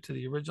closer to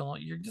the original,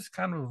 you're just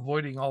kind of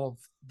avoiding all of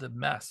the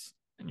mess,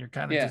 and you're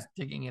kind of just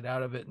digging it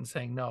out of it and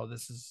saying, no,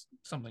 this is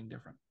something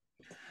different.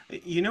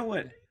 You know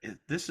what?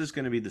 This is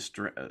going to be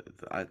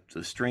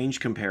the strange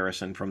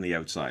comparison from the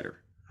outsider.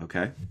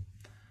 Okay.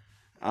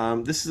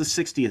 This is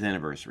the 60th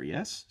anniversary,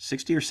 yes?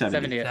 60 or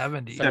 70?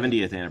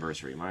 70th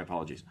anniversary. My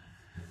apologies.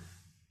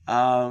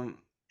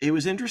 It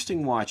was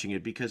interesting watching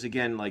it because,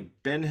 again, like,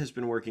 Ben has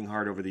been working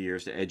hard over the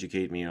years to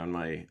educate me on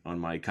my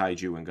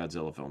kaiju and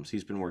Godzilla films.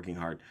 He's been working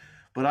hard,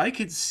 but I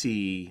could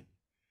see,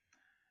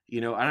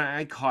 and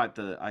I caught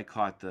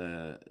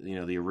the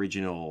the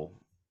original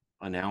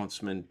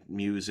announcement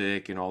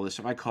music and all this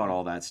stuff. I caught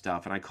all that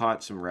stuff, and I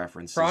caught some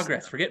references.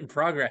 Progress. We're getting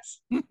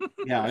progress.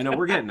 Yeah, I know,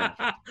 we're getting it.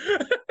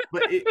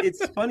 But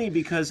it's funny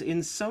because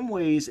in some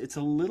ways it's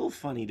a little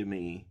funny to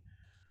me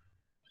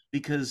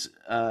because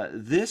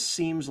this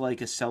seems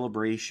like a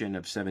celebration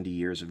of 70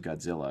 years of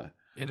Godzilla.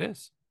 It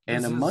is.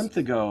 And a month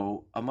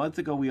ago,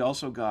 we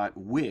also got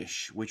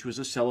Wish, which was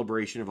a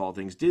celebration of all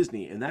things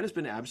Disney, and that has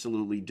been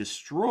absolutely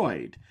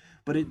destroyed.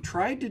 But it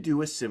tried to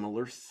do a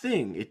similar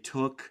thing. It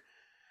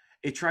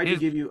tried to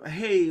give you,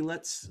 hey,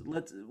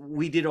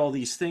 we did all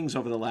these things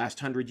over the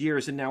last 100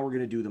 years, and now we're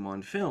going to do them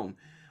on film.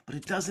 But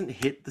it doesn't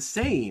hit the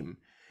same.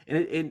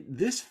 And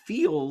this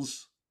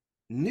feels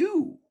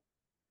new.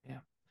 Yeah.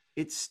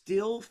 It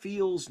still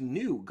feels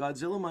new.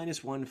 Godzilla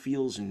Minus One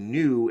feels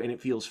new, and it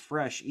feels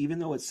fresh, even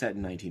though it's set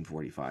in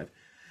 1945.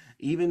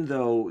 Even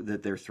though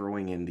that they're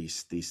throwing in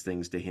these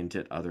things to hint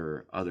at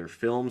other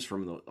films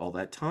from all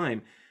that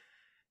time.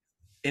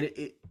 And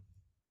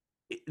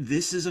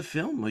this is a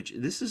film which,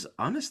 this is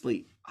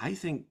honestly, I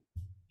think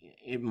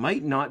it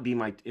might not be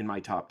in my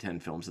top 10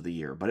 films of the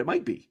year, but it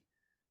might be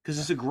because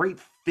it's a great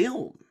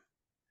film.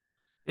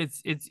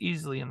 It's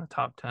easily in the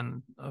top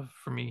 10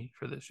 for me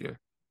for this year,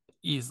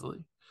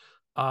 easily.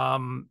 I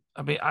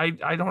mean,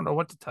 I don't know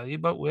what to tell you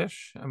about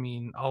Wish. I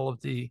mean, all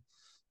of the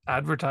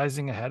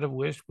advertising ahead of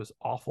Wish was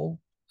awful.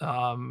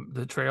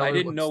 The trailer, I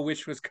didn't know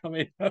Wish was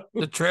coming out.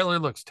 The trailer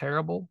looks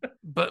terrible,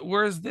 but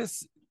whereas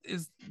this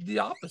is the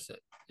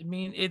opposite. I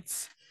mean,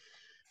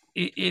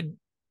 it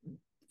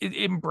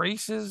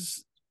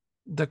embraces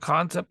the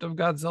concept of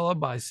Godzilla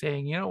by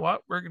saying, you know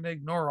what, we're going to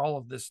ignore all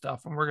of this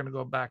stuff and we're going to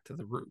go back to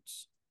the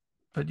roots.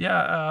 But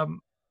I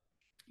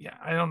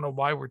don't know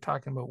why we're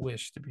talking about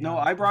Wish, to be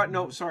honest. I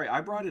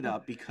brought it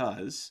up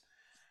because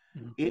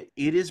it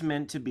is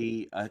meant to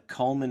be a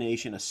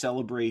culmination, a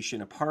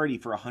celebration, a party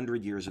for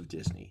 100 years of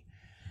Disney.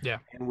 Yeah.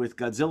 And with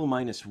Godzilla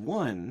Minus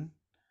One,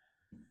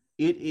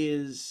 it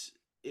is,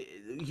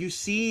 you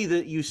see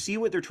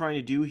what they're trying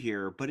to do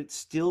here, but it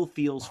still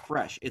feels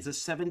fresh. It's a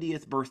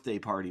 70th birthday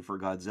party for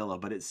Godzilla,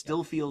 but it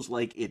still feels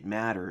like it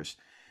matters.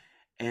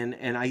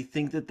 And I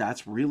think that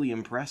that's really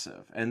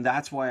impressive, and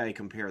that's why I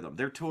compare them.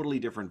 They're totally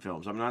different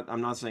films. I'm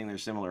not saying they're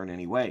similar in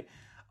any way,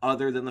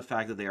 other than the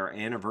fact that they are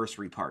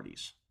anniversary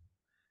parties.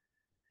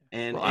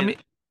 And I mean,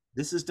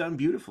 this is done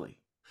beautifully.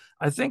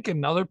 I think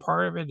another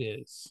part of it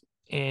is,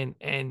 and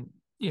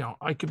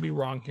I could be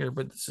wrong here,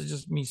 but this is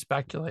just me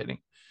speculating.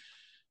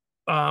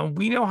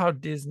 We know how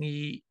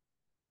Disney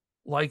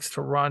likes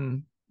to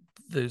run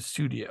the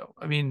studio.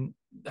 I mean,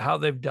 how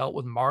they've dealt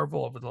with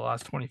Marvel over the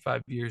last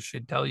 25 years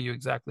should tell you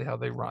exactly how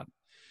they run.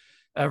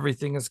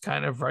 Everything is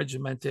kind of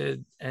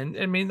regimented, and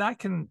I mean, that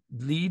can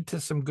lead to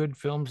some good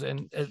films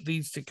and it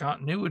leads to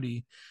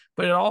continuity,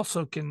 but it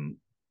also can,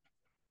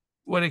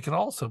 what it can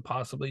also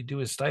possibly do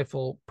is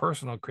stifle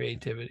personal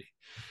creativity.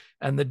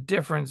 And the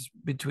difference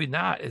between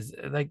that is,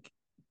 like,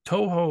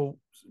 Toho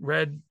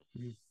read,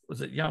 was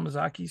it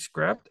Yamazaki's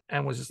script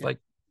and was just like,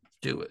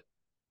 do it.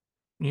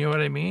 You know what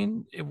I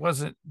mean? It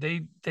wasn't,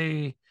 they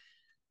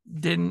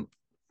didn't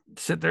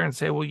sit there and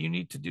say, well, you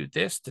need to do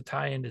this to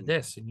tie into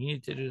this, and you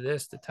need to do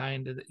this to tie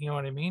into you know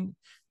what I mean?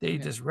 They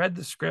just read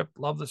the script,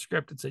 loved the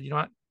script, and said, you know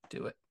what,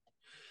 do it.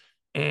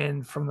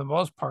 And from the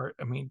most part,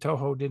 I mean,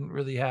 Toho didn't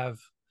really have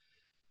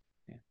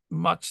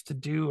much to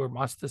do or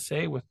much to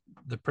say with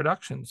the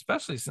production,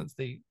 especially since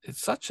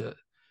it's such a,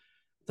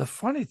 the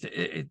funny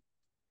thing,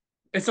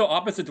 it's so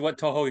opposite to what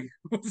Toho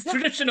was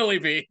traditionally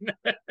been.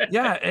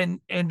 Yeah,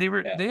 and they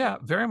were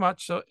very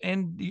much so.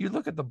 And you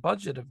look at the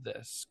budget of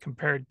this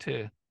compared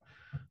to,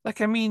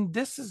 like, I mean,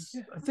 this is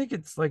I think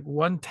it's like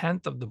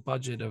 1/10 of the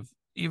budget of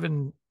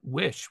even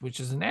Wish, which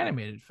is an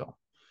animated film.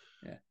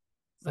 Yeah,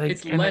 like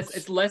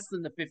it's less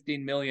than the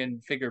 15 million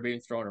figure being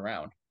thrown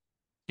around.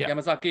 Yeah.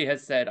 Yamazaki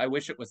has said, I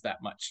wish it was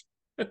that much.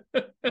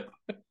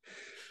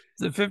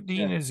 The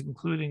 15 is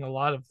including a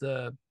lot of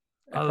the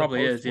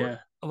probably is, a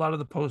lot of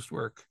the post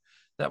work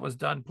that was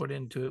done, put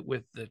into it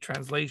with the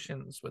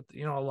translations, with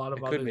a lot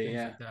of other things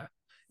like that.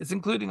 It's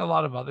including a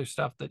lot of other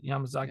stuff that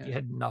Yamazaki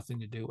had nothing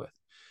to do with.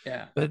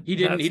 Yeah, but he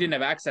didn't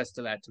have access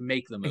to that to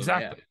make the movie.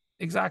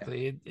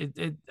 Exactly.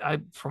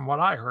 I from what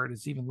I heard,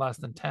 it's even less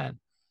than 10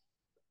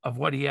 of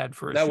what he had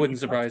for that wouldn't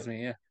surprise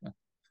me. Yeah,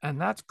 and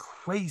that's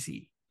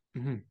crazy.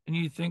 And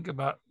you think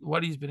about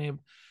what he's been able.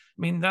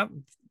 I mean, that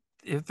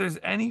if there's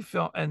any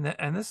film, and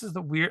this is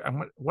the weird.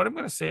 What I'm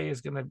going to say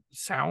is going to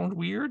sound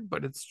weird,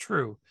 but it's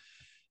true.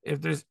 If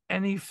there's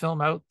any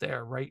film out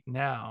there right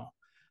now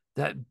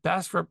that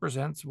best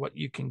represents what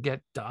you can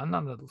get done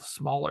on a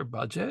smaller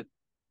budget,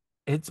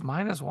 it's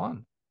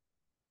 -1.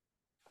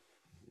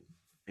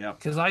 Yeah,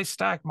 because I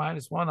stack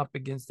 -1 up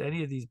against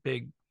any of these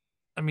big.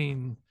 I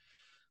mean,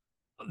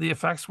 the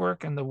effects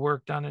work and the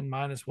work done in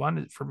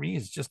 -1 for me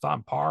is just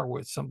on par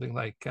with something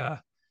like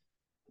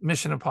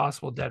Mission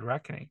Impossible: Dead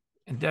Reckoning,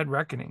 and Dead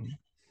Reckoning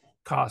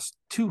cost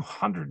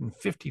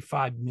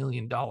 $255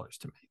 million to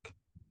make.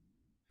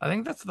 I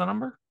think that's the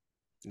number.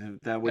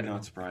 That would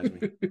not surprise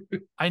me.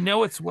 I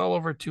know it's well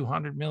over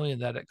 200 million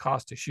that it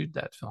cost to shoot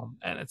that film,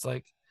 and it's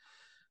like,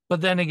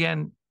 but then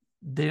again,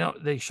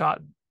 they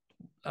shot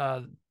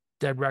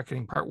Dead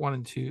Reckoning Part 1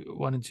 and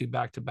 2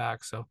 back to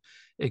back, so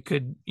it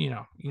could, you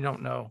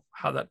don't know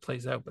how that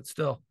plays out, but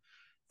still,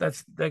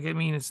 that's like, I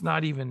mean, it's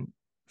not even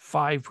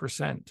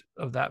 5%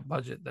 of that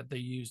budget that they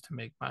use to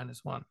make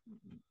 -1.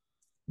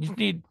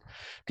 You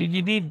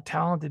need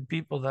talented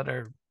people that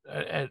are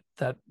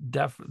that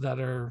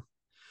are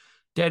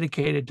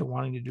dedicated to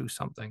wanting to do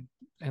something,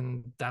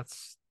 and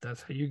that's how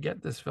you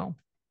get this film.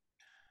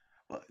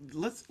 Well,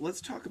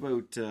 let's talk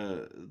about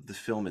the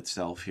film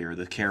itself here,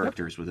 the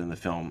characters within the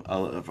film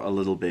a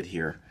little bit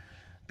here,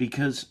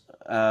 because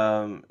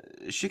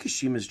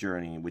Shikishima's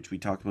journey, which we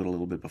talked about a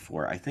little bit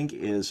before, I think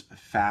is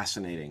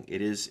fascinating.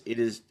 It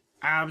is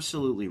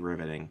absolutely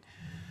riveting.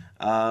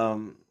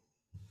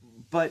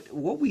 But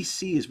what we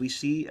see, as we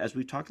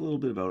talked a little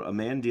bit about, a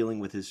man dealing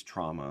with his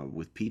trauma,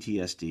 with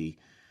PTSD.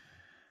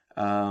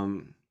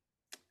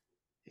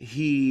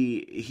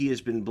 He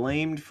has been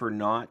blamed for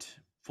not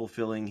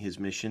fulfilling his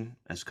mission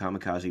as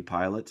kamikaze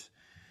pilot,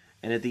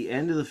 and at the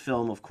end of the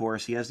film, of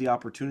course, he has the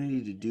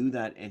opportunity to do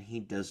that, and he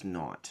does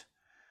not.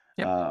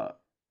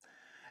 Yep.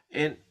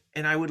 And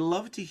I would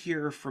love to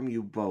hear from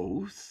you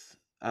both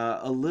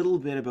a little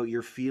bit about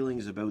your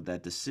feelings about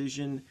that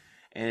decision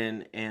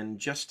and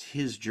just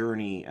his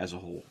journey as a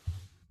whole.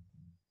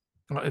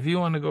 Well, if you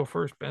want to go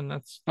first, Ben,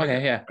 that's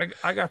okay.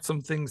 I got some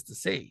things to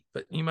say,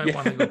 but you might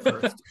want to go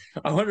first.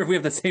 I wonder if we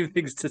have the same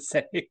things to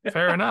say.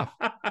 Fair enough.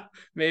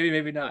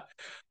 Maybe not.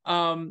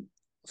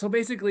 So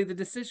basically, the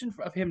decision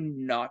of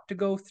him not to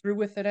go through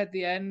with it at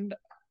the end,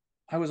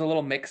 I was a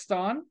little mixed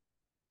on,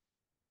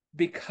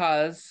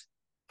 because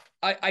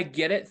I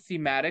get it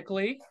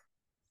thematically.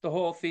 The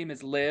whole theme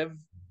is live.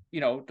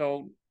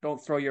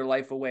 Don't throw your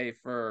life away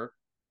for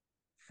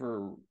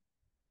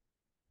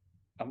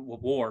a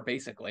war,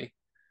 basically.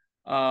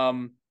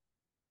 But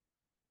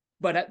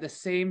at the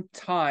same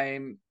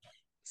time,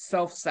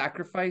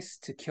 self-sacrifice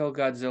to kill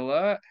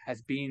Godzilla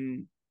has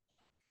been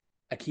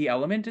a key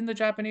element in the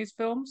Japanese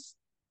films.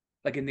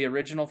 Like in the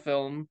original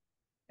film,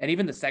 and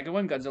even the second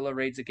one, Godzilla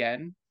Raids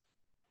Again,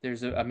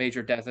 there's a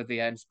major death at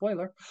the end.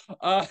 Spoiler.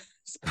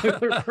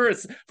 Spoiler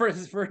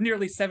for a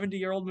nearly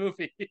 70-year-old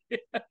movie.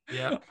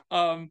 Yeah.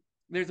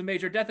 There's a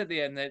major death at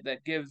the end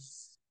that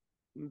gives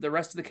the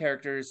rest of the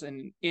characters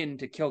an in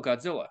to kill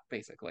Godzilla,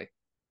 basically.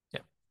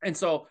 Yeah. And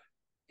so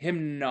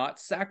him not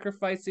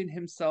sacrificing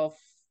himself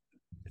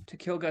to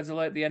kill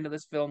Godzilla at the end of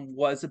this film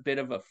was a bit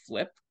of a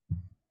flip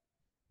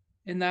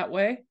in that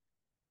way.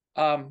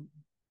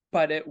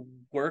 But it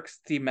works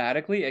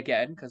thematically,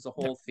 again, because the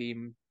whole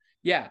theme.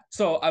 Yeah,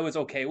 so I was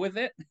okay with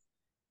it.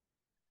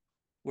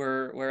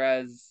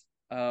 Whereas,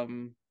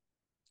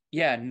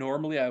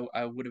 normally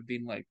I would have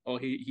been like, oh,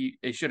 he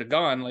should have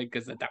gone, like,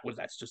 because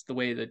that's just the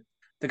way that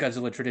the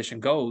Godzilla tradition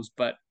goes.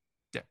 But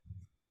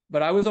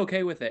I was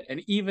okay with it,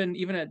 and even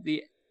at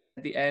the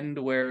end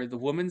where the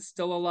woman's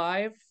still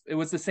alive, it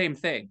was the same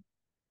thing.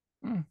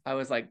 I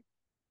was like,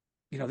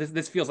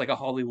 this feels like a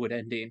Hollywood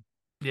ending.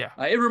 Yeah,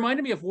 it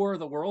reminded me of War of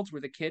the Worlds,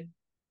 where the kid.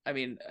 I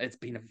mean, it's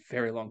been a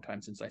very long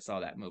time since I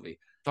saw that movie.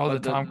 Oh, the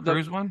Tom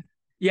Cruise one?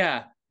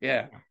 Yeah,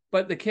 yeah.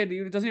 But the kid,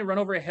 doesn't he run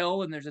over a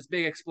hill and there's this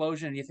big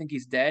explosion and you think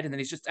he's dead and then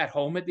he's just at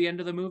home at the end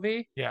of the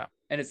movie? Yeah.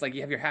 And it's like you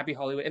have your happy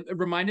Hollywood. It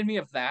reminded me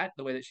of that,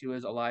 the way that she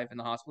was alive in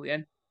the hospital at the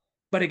end.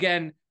 But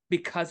again,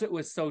 because it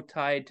was so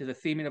tied to the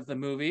theming of the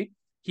movie,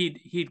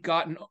 he'd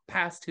gotten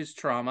past his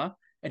trauma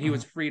and he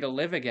was free to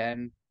live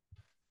again.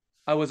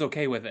 I was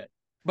okay with it.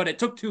 But it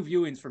took 2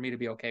 viewings for me to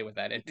be okay with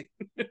that ending.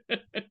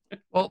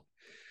 Well,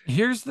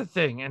 here's the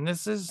thing, and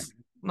this is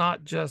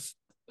not just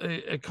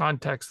a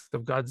context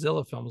of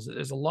Godzilla films.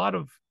 There's a lot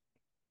of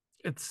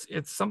it's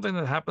something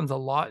that happens a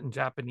lot in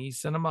Japanese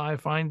cinema, I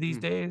find these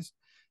days,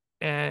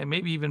 and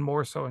maybe even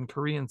more so in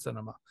Korean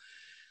cinema.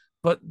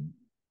 But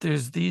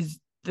there's this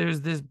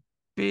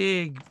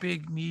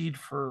big need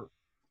for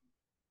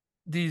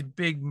these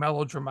big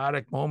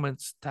melodramatic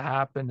moments to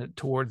happen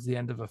towards the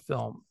end of a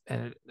film.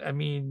 And I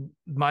mean,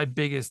 my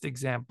biggest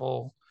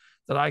example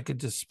that I could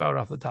just spout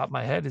off the top of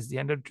my head is the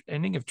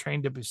ending of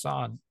Train to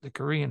Busan, the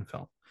Korean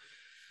film.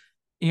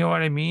 You know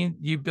what I mean?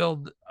 You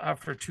build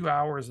after 2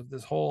 hours of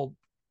this whole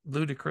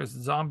ludicrous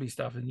zombie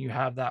stuff, and you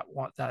have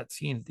that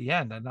scene at the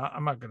end. And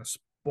I'm not going to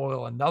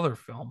spoil another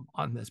film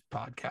on this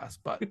podcast,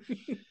 but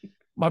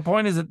my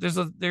point is that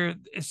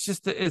it's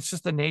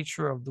just the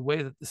nature of the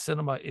way that the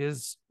cinema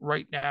is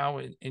right now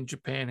in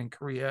Japan and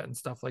Korea and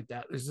stuff like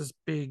that. There's this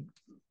big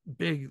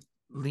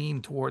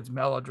lean towards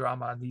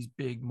melodrama and these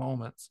big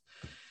moments.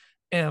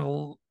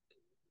 And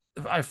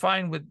I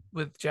find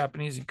with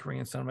Japanese and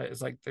Korean cinema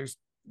is like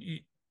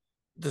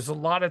there's a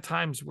lot of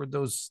times where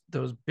those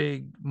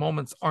big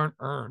moments aren't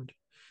earned,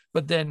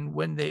 but then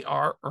when they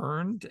are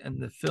earned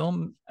and the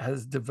film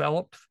has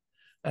developed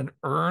and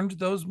earned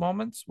those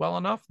moments well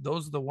enough,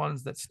 those are the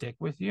ones that stick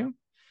with you.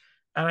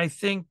 And I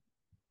think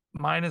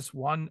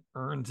 -1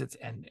 earns its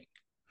ending.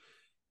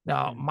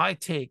 Now, my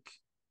take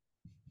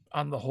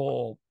on the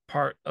whole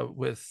part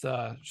with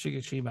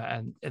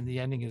Shikishima and the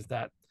ending is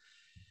that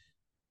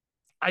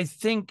I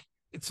think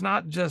it's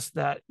not just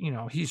that,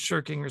 he's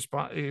shirking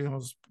response.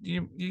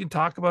 You can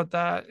talk about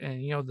that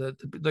and,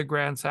 the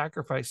grand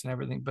sacrifice and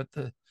everything. But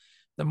the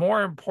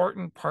more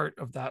important part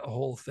of that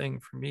whole thing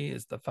for me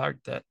is the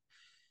fact that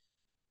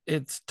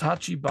it's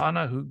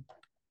Tachibana who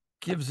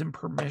gives him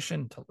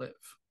permission to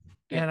live.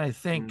 And I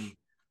think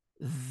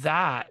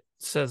that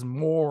says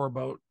more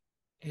about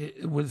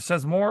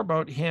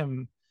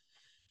him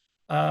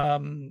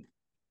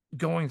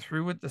going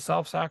through with the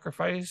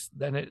self-sacrifice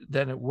than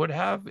it would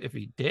have if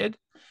he did.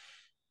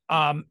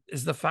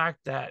 Is the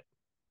fact that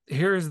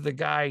here's the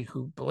guy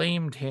who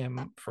blamed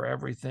him for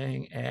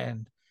everything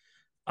and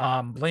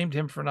blamed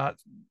him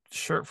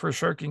for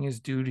shirking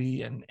his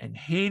duty and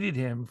hated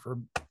him for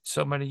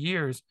so many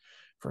years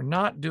for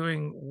not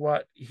doing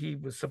what he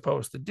was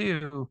supposed to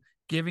do,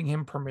 giving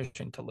him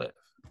permission to live.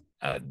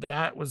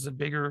 That was a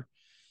bigger,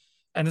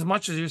 and as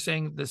much as you're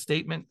saying the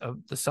statement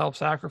of the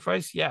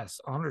self-sacrifice,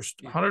 yes, I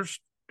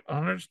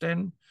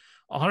understand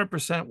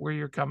 100% where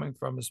you're coming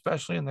from,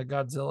 especially in the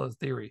Godzilla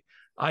theory.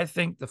 I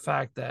think the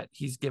fact that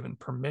he's given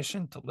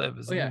permission to live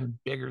is an even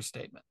bigger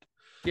statement.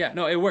 Yeah,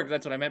 no, it worked.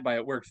 That's what I meant by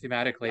it worked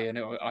thematically. And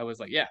I was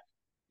like, yeah.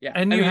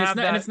 And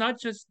it's not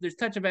just there's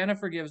Tachibana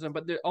forgives him,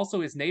 but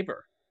also his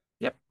neighbor.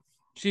 Yep.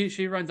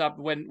 She runs up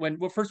when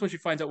first when she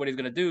finds out what he's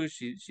gonna do,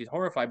 she's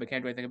horrified but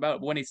can't do anything about it.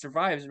 But when he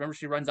survives, remember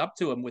she runs up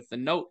to him with the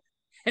note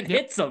and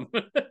hits him.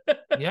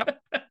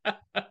 Yep.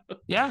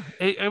 Yeah.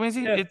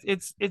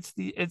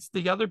 It's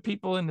the other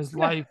people in his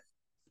life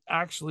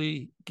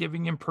actually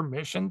giving him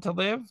permission to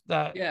live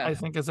that I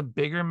think is a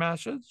bigger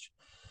message.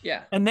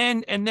 Yeah. And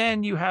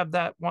then you have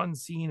that one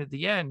scene at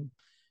the end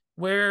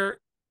where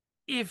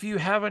if you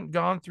haven't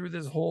gone through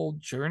this whole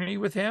journey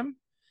with him,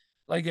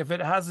 like if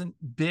it hasn't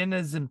been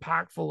as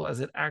impactful as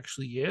it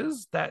actually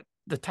is, that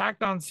the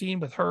tacked on scene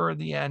with her at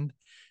the end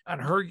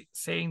and her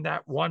saying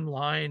that one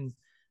line,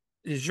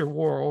 is your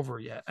war over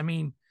yet? I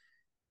mean,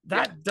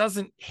 that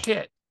doesn't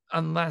hit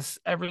unless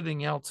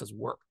everything else has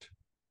worked.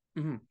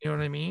 Mm-hmm. You know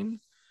what I mean?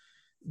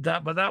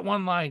 But that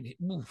one line,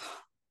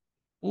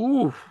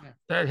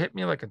 that hit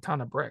me like a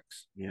ton of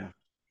bricks. Yeah.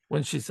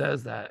 When she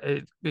says that,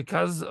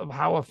 because of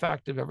how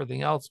effective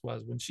everything else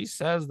was. When she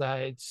says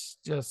that, it's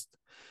just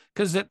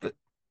because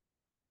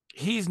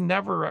he's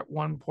never at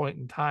one point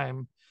in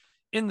time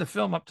in the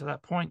film up to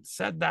that point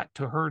said that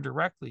to her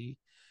directly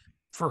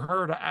for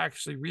her to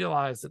actually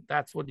realize that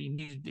that's what he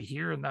needed to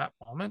hear in that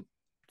moment.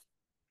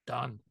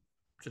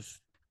 Just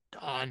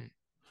done.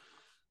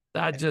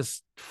 That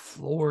just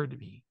floored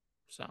me.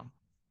 So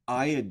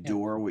I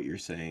adore what you're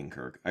saying,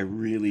 Kirk. I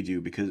really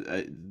do,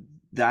 because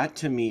that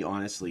to me,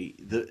 honestly,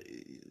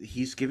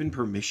 he's given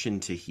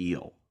permission to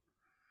heal.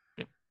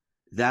 Yep.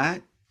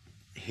 That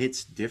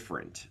hits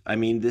different. I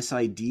mean, this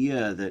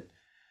idea that,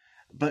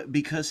 but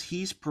because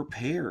he's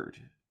prepared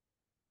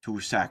to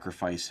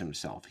sacrifice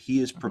himself, he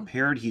is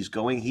prepared. He's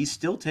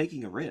still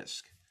taking a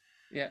risk.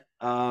 Yeah.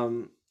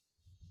 But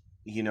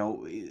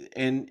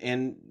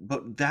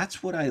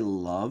that's what I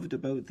loved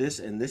about this,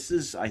 and this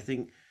is, I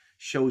think,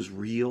 shows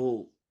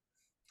real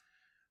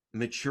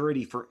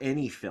maturity for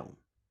any film,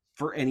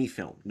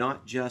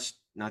 not just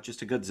not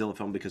just a Godzilla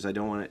film, because I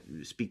don't want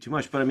to speak too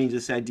much, but I mean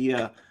this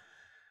idea,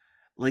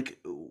 like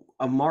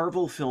a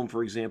Marvel film,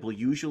 for example,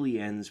 usually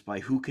ends by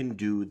who can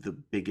do the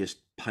biggest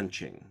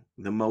punching,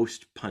 the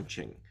most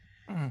punching.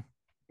 Mm.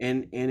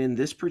 And in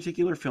this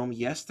particular film,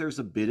 yes, there's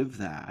a bit of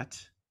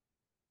that,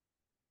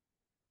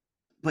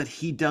 but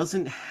he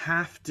doesn't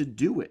have to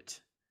do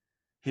it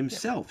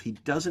himself. He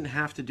doesn't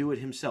have to do it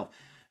himself.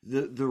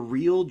 The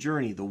real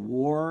journey, the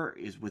war,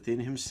 is within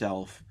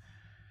himself.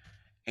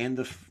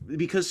 And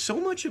because so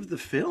much of the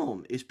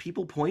film is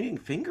people pointing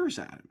fingers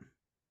at him.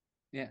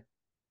 Yeah.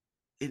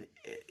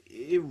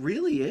 It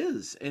really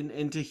is.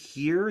 And to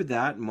hear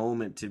that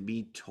moment, to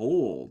be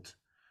told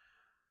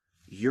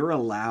you're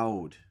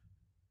allowed,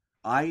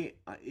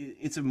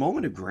 it's a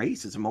moment of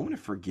grace, it's a moment of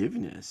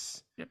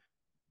forgiveness. Yep.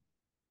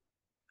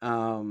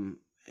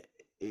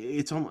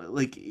 It's almost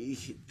like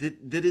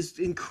that is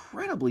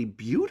incredibly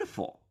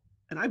beautiful.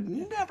 And I've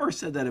never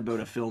said that about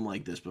a film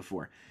like this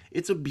before.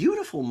 It's a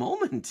beautiful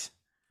moment.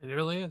 It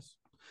really is.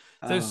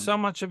 There's so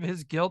much of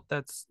his guilt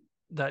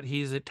that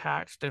he's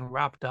attached and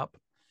wrapped up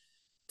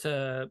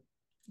to,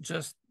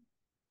 just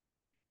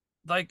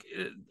like,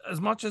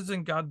 as much as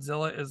in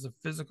Godzilla is a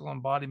physical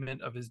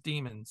embodiment of his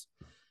demons,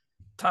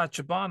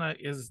 Tachibana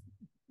is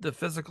the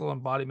physical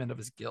embodiment of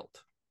his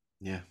guilt.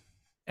 Yeah.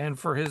 And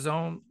for his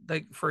own,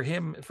 like for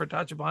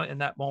Tachibana in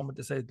that moment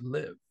to say,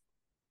 live.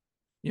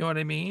 You know what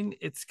I mean?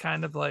 It's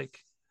kind of like,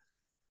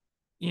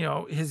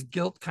 his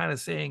guilt kind of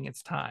saying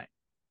it's time.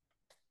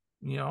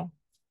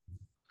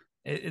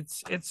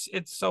 It's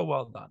so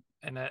well done.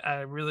 And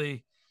I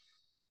really,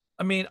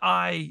 I mean,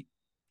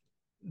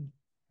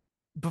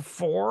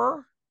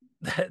 before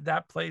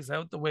that plays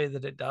out the way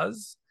that it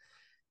does,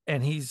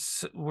 and you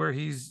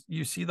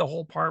see the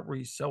whole part where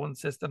he's so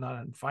insistent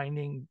on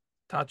finding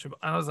Tachibana.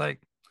 I was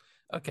like,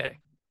 okay,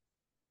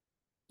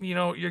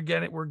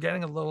 we're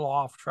getting a little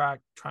off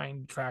track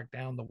trying to track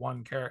down the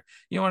one character.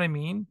 You know what I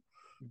mean?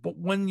 But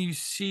when you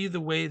see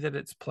the way that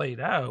it's played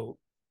out,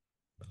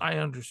 I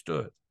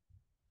understood.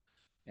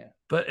 Yeah.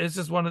 But it's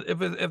just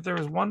if there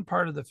was one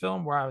part of the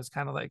film where I was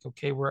kind of like,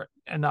 okay, we're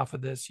enough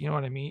of this. You know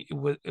what I mean?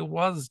 It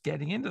was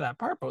getting into that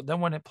part, but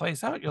then when it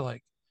plays out, you're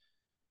like,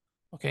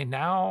 okay,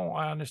 now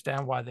I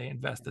understand why they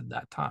invested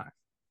that time.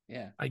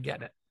 Yeah, I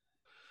get it.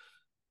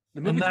 The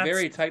movie's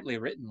very tightly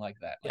written like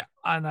that. Yeah,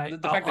 and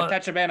the fact that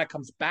Tachibana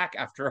comes back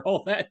after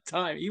all that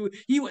time,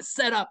 he was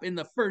set up in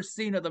the first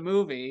scene of the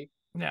movie.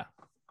 Yeah,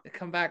 to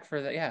come back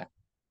for that. Yeah,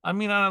 I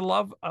mean, I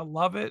love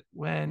it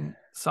when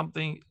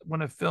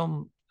when a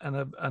film and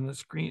a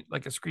screen,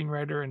 like a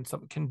screenwriter and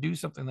something, can do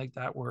something like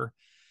that, where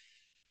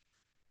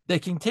they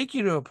can take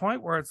you to a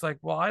point where it's like,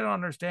 well, I don't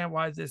understand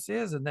why this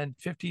is, and then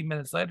 15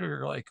 minutes later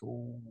you're like,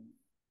 ooh,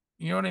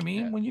 you know what I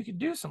mean? Yeah. When you can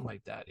do something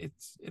like that,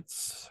 it's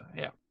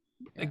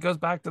it goes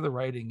back to the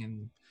writing.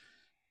 And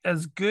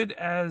as good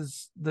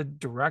as the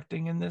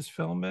directing in this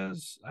film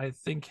is, I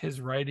think his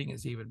writing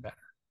is even better.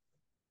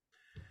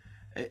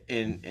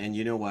 And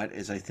you know what,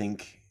 is I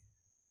think,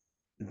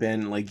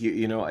 Ben, like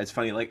it's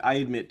funny, like I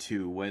admit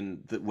too,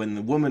 when the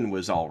woman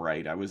was all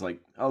right, I was like,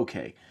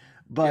 okay,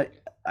 but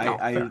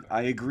I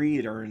agree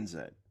it earns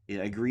it. I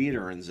agree it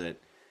earns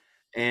it.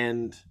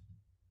 And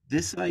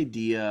this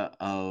idea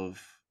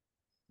of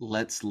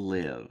let's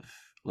live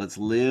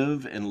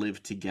and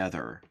live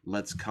together,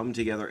 let's come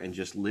together and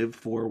just live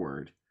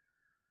forward,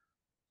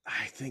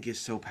 I think is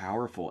so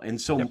powerful and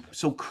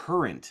so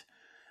current.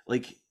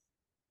 Like,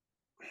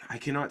 I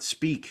cannot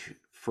speak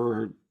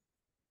for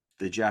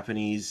the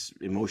Japanese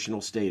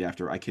emotional state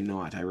after. I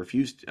cannot. I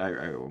refuse.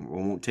 I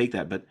won't take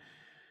that. But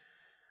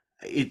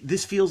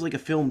this feels like a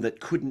film that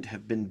couldn't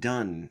have been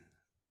done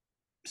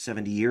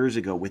 70 years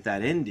ago with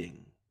that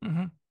ending.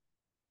 Mm-hmm.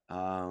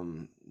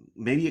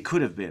 Maybe it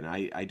could have been.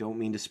 I don't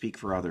mean to speak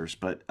for others,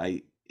 but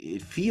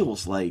it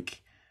feels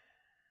like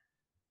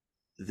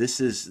this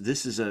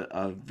is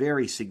a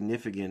very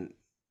significant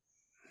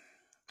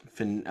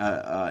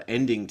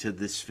ending to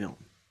this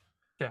film.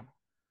 Yeah,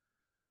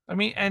 I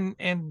mean,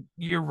 and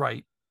you're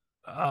right.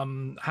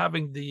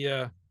 Having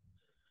the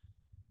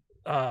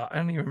I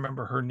don't even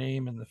remember her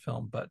name in the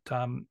film, but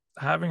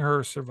having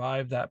her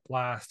survive that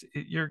blast,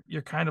 you're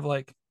kind of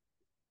like,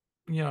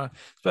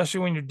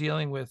 especially when you're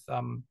dealing with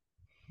the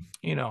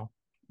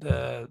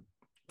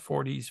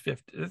 40s,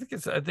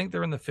 50s. I think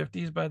they're in the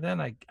 50s by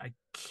then. I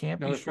can't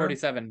be sure.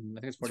 47.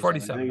 I think it's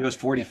 47. I think it was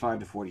 45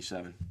 to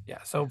 47.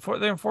 Yeah, so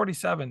they're in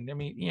 47. I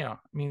mean,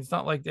 it's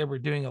not like they were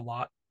doing a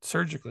lot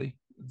surgically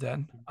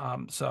then.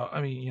 So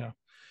I mean,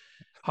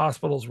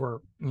 hospitals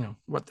were,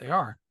 what they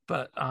are.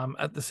 But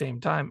at the same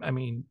time, I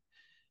mean,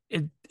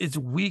 it's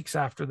weeks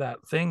after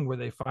that thing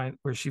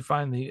where she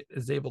finally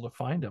is able to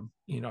find him,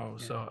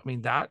 So I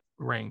mean, that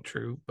rang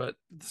true. But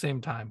at the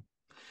same time,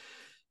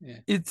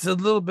 it's a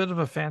little bit of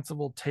a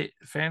fanciful.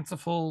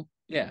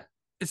 Yeah,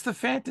 it's the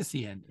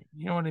fantasy ending.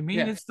 You know what I mean?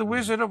 Yeah. It's the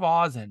Wizard of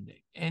Oz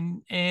ending,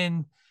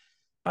 and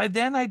by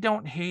then I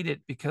don't hate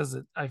it, because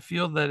I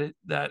feel that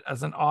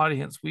as an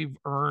audience we've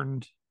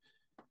earned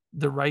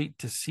the right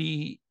to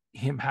see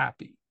him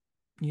happy.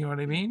 You know what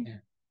I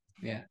mean?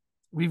 Yeah.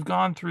 we've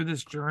gone through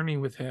this journey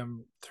with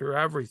him through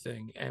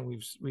everything, and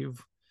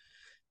we've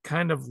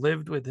kind of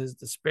lived with his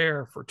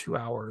despair for 2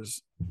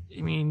 hours.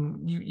 I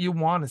mean, you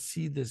want to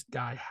see this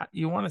guy,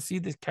 you want to see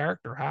this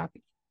character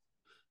happy.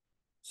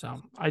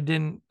 So I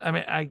mean,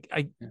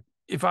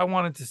 if I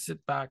wanted to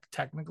sit back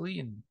technically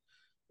and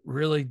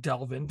really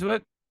delve into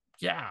it,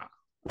 yeah,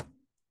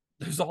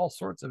 there's all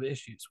sorts of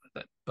issues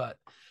with it. But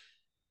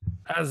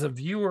as a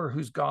viewer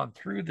who's gone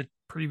through the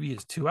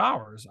previous 2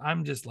 hours,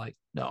 I'm just like,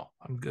 no,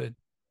 I'm good.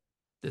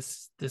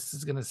 This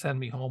is going to send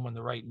me home on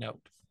the right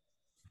note.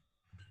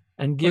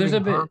 And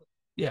giving her,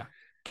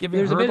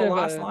 giving her the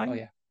last line. Oh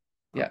yeah,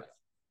 yeah.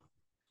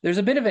 There's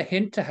a bit of a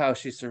hint to how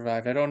she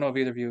survived. I don't know if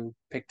either of you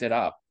picked it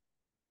up.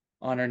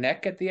 On her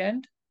neck at the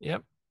end.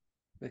 Yep.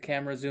 The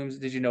camera zooms.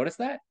 Did you notice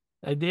that?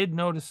 I did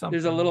notice something.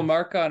 There's a little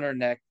mark on her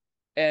neck,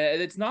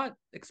 and it's not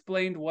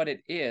explained what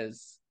it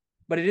is,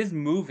 but it is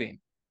moving.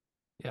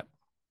 Yep.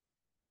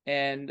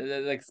 And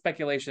like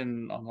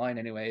speculation online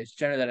anyway, it's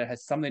generally that it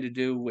has something to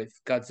do with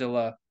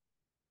Godzilla.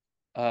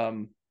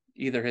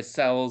 Either his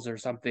cells or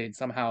something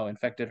somehow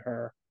infected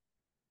her,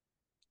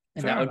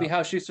 and that would be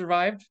how she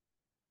survived.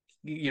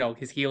 You know,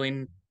 his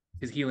healing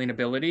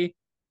ability.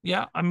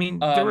 Yeah, I mean,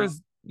 there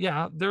is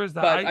that.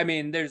 But I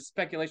mean, there's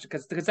speculation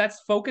because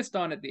that's focused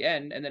on at the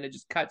end, and then it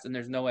just cuts, and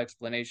there's no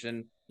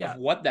explanation of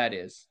what that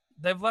is.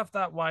 They've left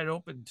that wide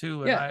open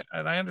too, and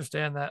I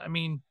understand that. I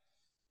mean,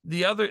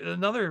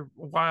 another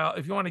wild,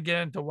 if you want to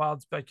get into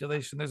wild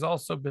speculation, there's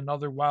also been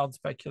other wild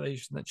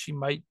speculation that she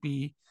might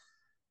be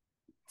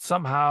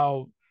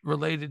somehow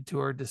related to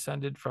or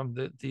descended from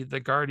the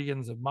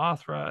guardians of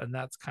Mothra, and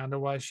that's kind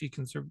of why she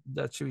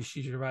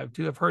she survived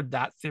too. I've heard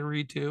that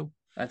theory too.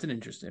 That's an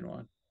interesting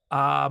one.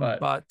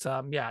 I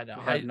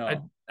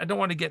don't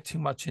want to get too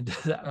much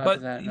into that.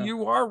 But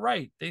you are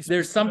right.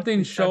 There's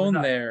something shown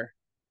there.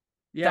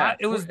 Yeah,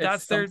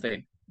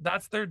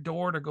 that's their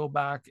door to go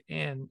back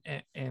and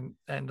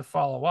to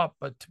follow up.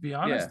 But to be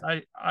honest,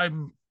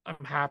 I'm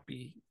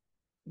happy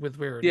with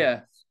where it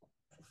is.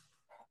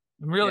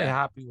 I'm really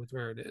happy with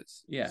where it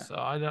is. Yeah. So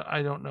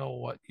I don't know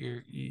what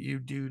you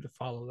do to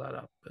follow that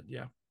up, but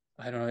yeah.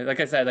 I don't know. Like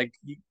I said,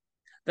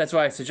 that's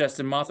why I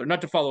suggested Mothra,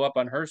 not to follow up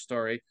on her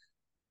story,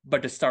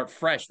 but to start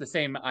fresh. The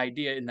same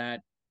idea in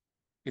that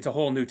it's a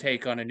whole new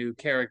take on a new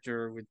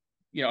character with,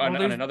 on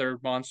another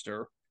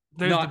monster.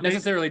 Not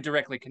necessarily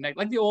directly connected,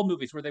 like the old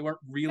movies where they weren't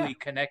really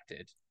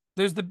connected.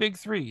 There's the big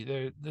three: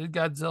 the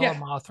Godzilla,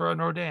 Mothra, and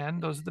Rodan.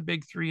 Those are the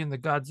big three in the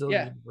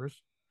Godzilla universe.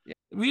 Yeah.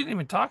 We didn't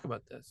even talk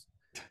about this.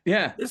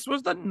 Yeah, this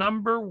was the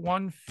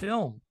 #1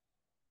 film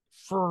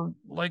for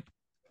like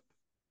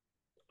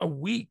a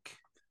week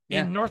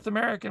in North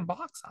American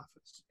box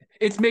office.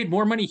 It's made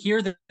more money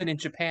here than in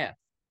Japan.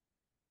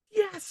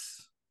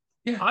 Yes.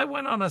 Yeah. I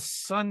went on a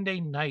Sunday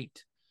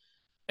night,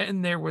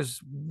 and there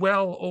was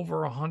well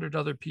over 100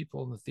 other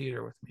people in the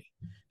theater with me.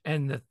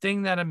 And the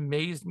thing that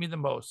amazed me the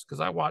most,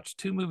 because I watched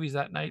 2 movies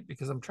that night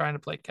because I'm trying to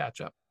play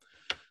catch up.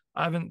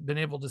 I haven't been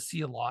able to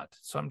see a lot,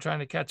 so I'm trying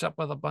to catch up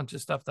with a bunch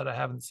of stuff that I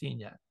haven't seen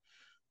yet.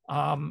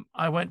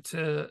 I went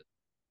to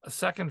a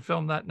second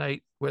film that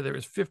night where there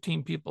was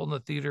 15 people in the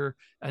theater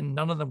and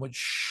none of them would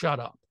shut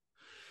up.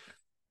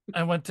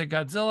 I went to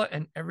Godzilla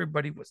and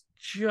everybody was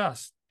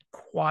just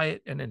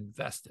quiet and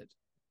invested.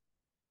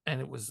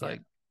 And it was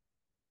like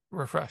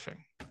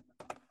refreshing.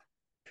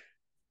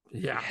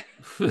 Yeah.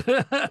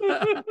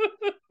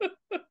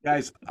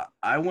 Guys,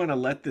 I want to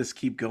let this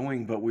keep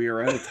going, but we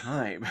are out of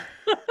time.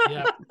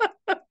 Yeah.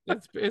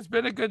 It's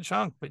been a good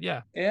chunk, but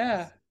yeah.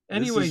 Yeah.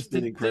 Anyways, it's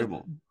been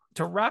incredible.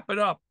 To wrap it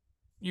up,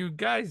 you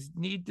guys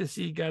need to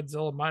see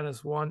Godzilla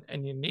 -1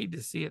 and you need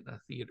to see it in the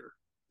theater.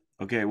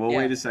 Okay, well,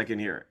 wait a second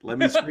here. Let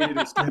me screen it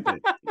or skip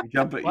it.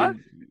 Jump it. What?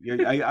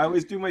 I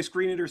always do my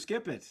screen it or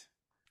skip it.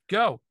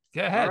 Go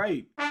ahead. All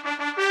right.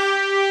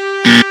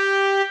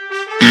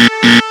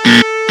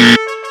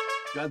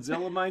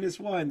 Godzilla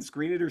 -1,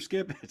 screen it or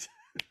skip it.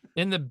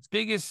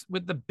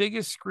 With the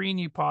biggest screen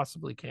you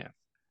possibly can.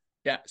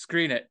 Yeah,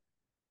 screen it.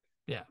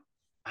 Yeah.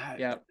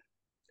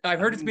 I've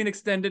heard it's been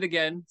extended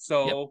again,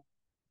 so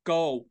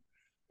go.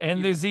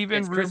 And there's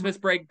even Christmas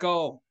break,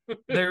 go.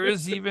 there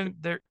is even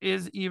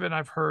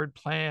I've heard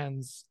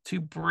plans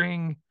to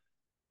bring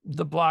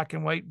the black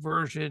and white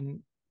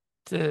version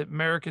to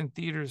American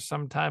theaters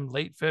sometime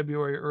late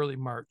February, early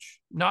March.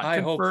 Not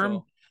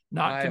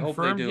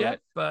confirmed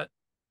yet, but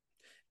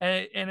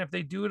and if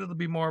they do it, it'll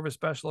be more of a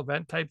special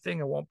event type thing.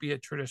 It won't be a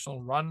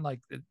traditional run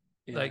like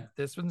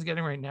this one's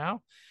getting right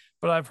now.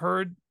 But I've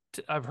heard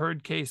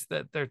case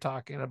that they're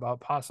talking about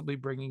possibly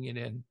bringing it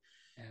in.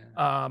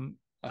 I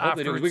hope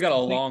they do. We got a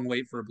long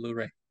wait for a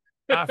Blu-ray.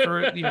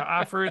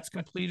 after it's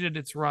completed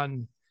its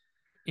run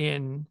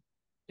in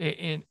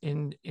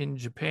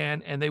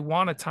Japan, and they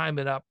want to time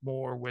it up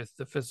more with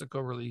the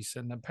physical release.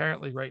 And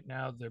apparently, right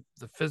now, the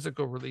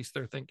physical release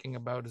they're thinking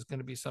about is going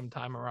to be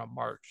sometime around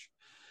March.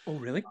 Oh,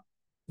 really?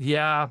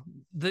 Yeah,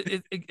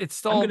 it's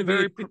still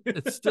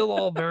it's still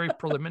all very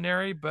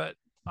preliminary, but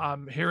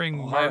I'm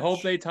hearing. I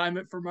hope they time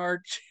it for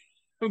March.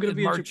 I'm going to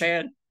be in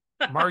Japan.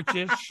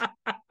 March-ish.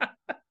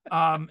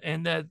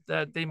 and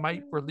that they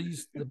might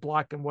release the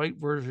black and white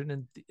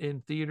version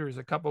in theaters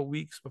a couple of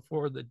weeks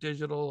before the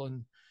digital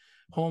and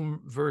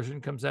home version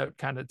comes out,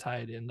 kind of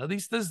tied in. At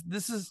least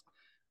this is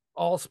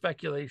all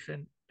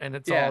speculation, and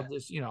it's all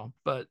just,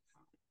 but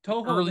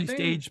Toho, early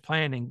stage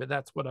planning, but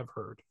that's what I've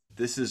heard.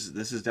 This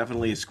is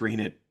definitely a screen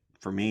it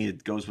for me.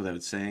 It goes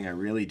without saying. I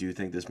really do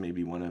think this may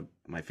be one of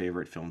my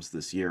favorite films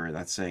this year, and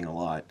that's saying a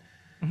lot.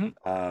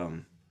 Mm-hmm.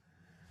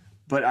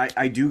 But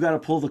I do got to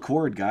pull the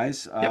cord,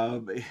 guys.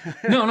 Yep.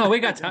 No, we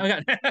got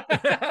time.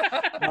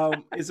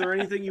 Is there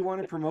anything you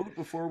want to promote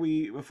before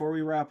we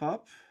wrap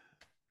up?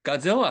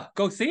 Godzilla,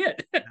 go see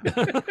it.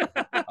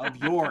 Of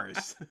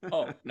yours.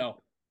 Oh no.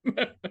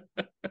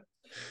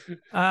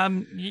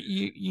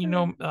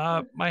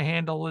 My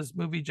handle is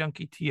Movie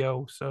Junkie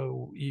TO,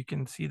 so you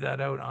can see that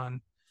out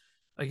on,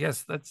 I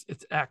guess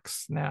it's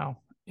X now,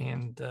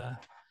 and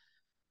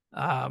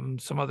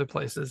some other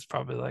places,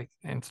 probably like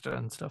Insta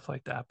and stuff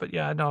like that. But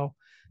yeah, no,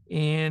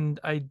 and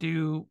I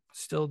do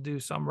still do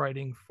some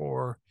writing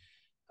for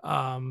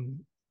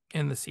In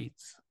the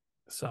Seats.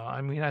 So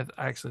I mean, I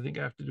actually think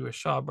I have to do a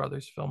Shaw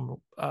Brothers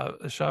film,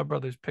 a Shaw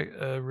Brothers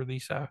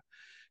release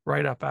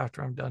right up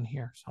after I'm done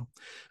here. So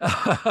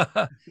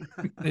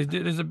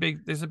there's a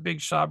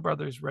big Shaw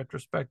Brothers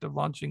retrospective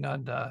launching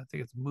on I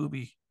think it's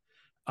Mubi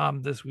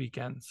this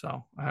weekend.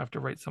 So I have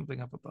to write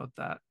something up about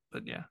that.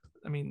 But yeah,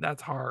 I mean,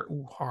 that's hard.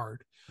 Ooh,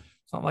 hard.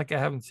 It's not like I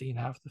haven't seen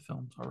half the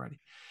films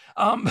already.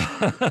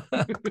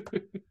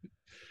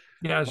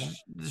 Yeah,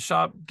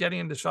 getting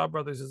into Shaw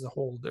Brothers is a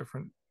whole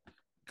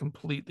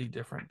completely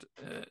different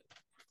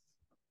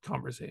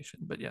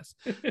conversation. But yes.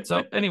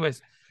 So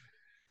anyways,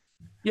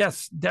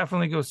 yes,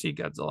 definitely go see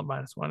Godzilla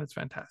 -1. It's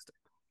fantastic.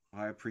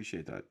 I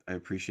appreciate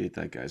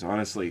that, guys.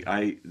 Honestly,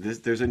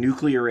 there's a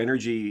nuclear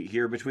energy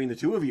here between the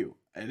two of you,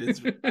 and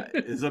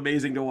it's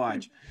amazing to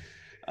watch.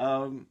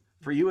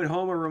 For you at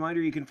home, a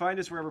reminder, you can find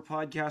us wherever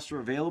podcasts are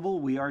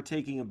available. We are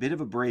taking a bit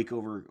of a break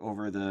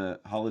over the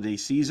holiday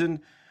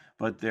season,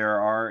 but there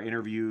are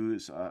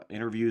interviews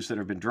that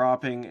have been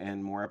dropping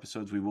and more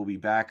episodes. We will be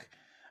back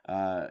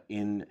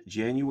in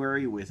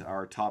January with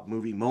our top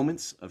movie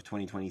moments of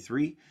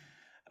 2023.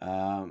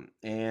 So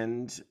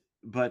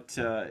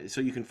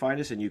you can find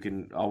us, and you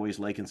can always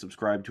like and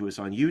subscribe to us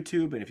on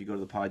YouTube. And if you go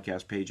to the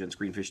podcast page on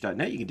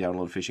screenfish.net, you can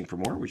download Fishing for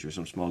More, which are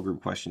some small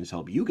group questions to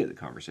help you get the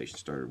conversation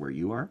started where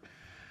you are.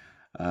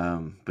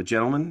 But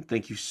gentlemen,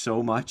 thank you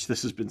so much.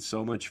 This has been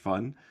so much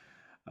fun.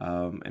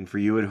 And for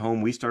you at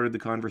home, we started the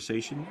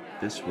conversation.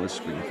 This was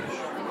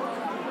Screenfish.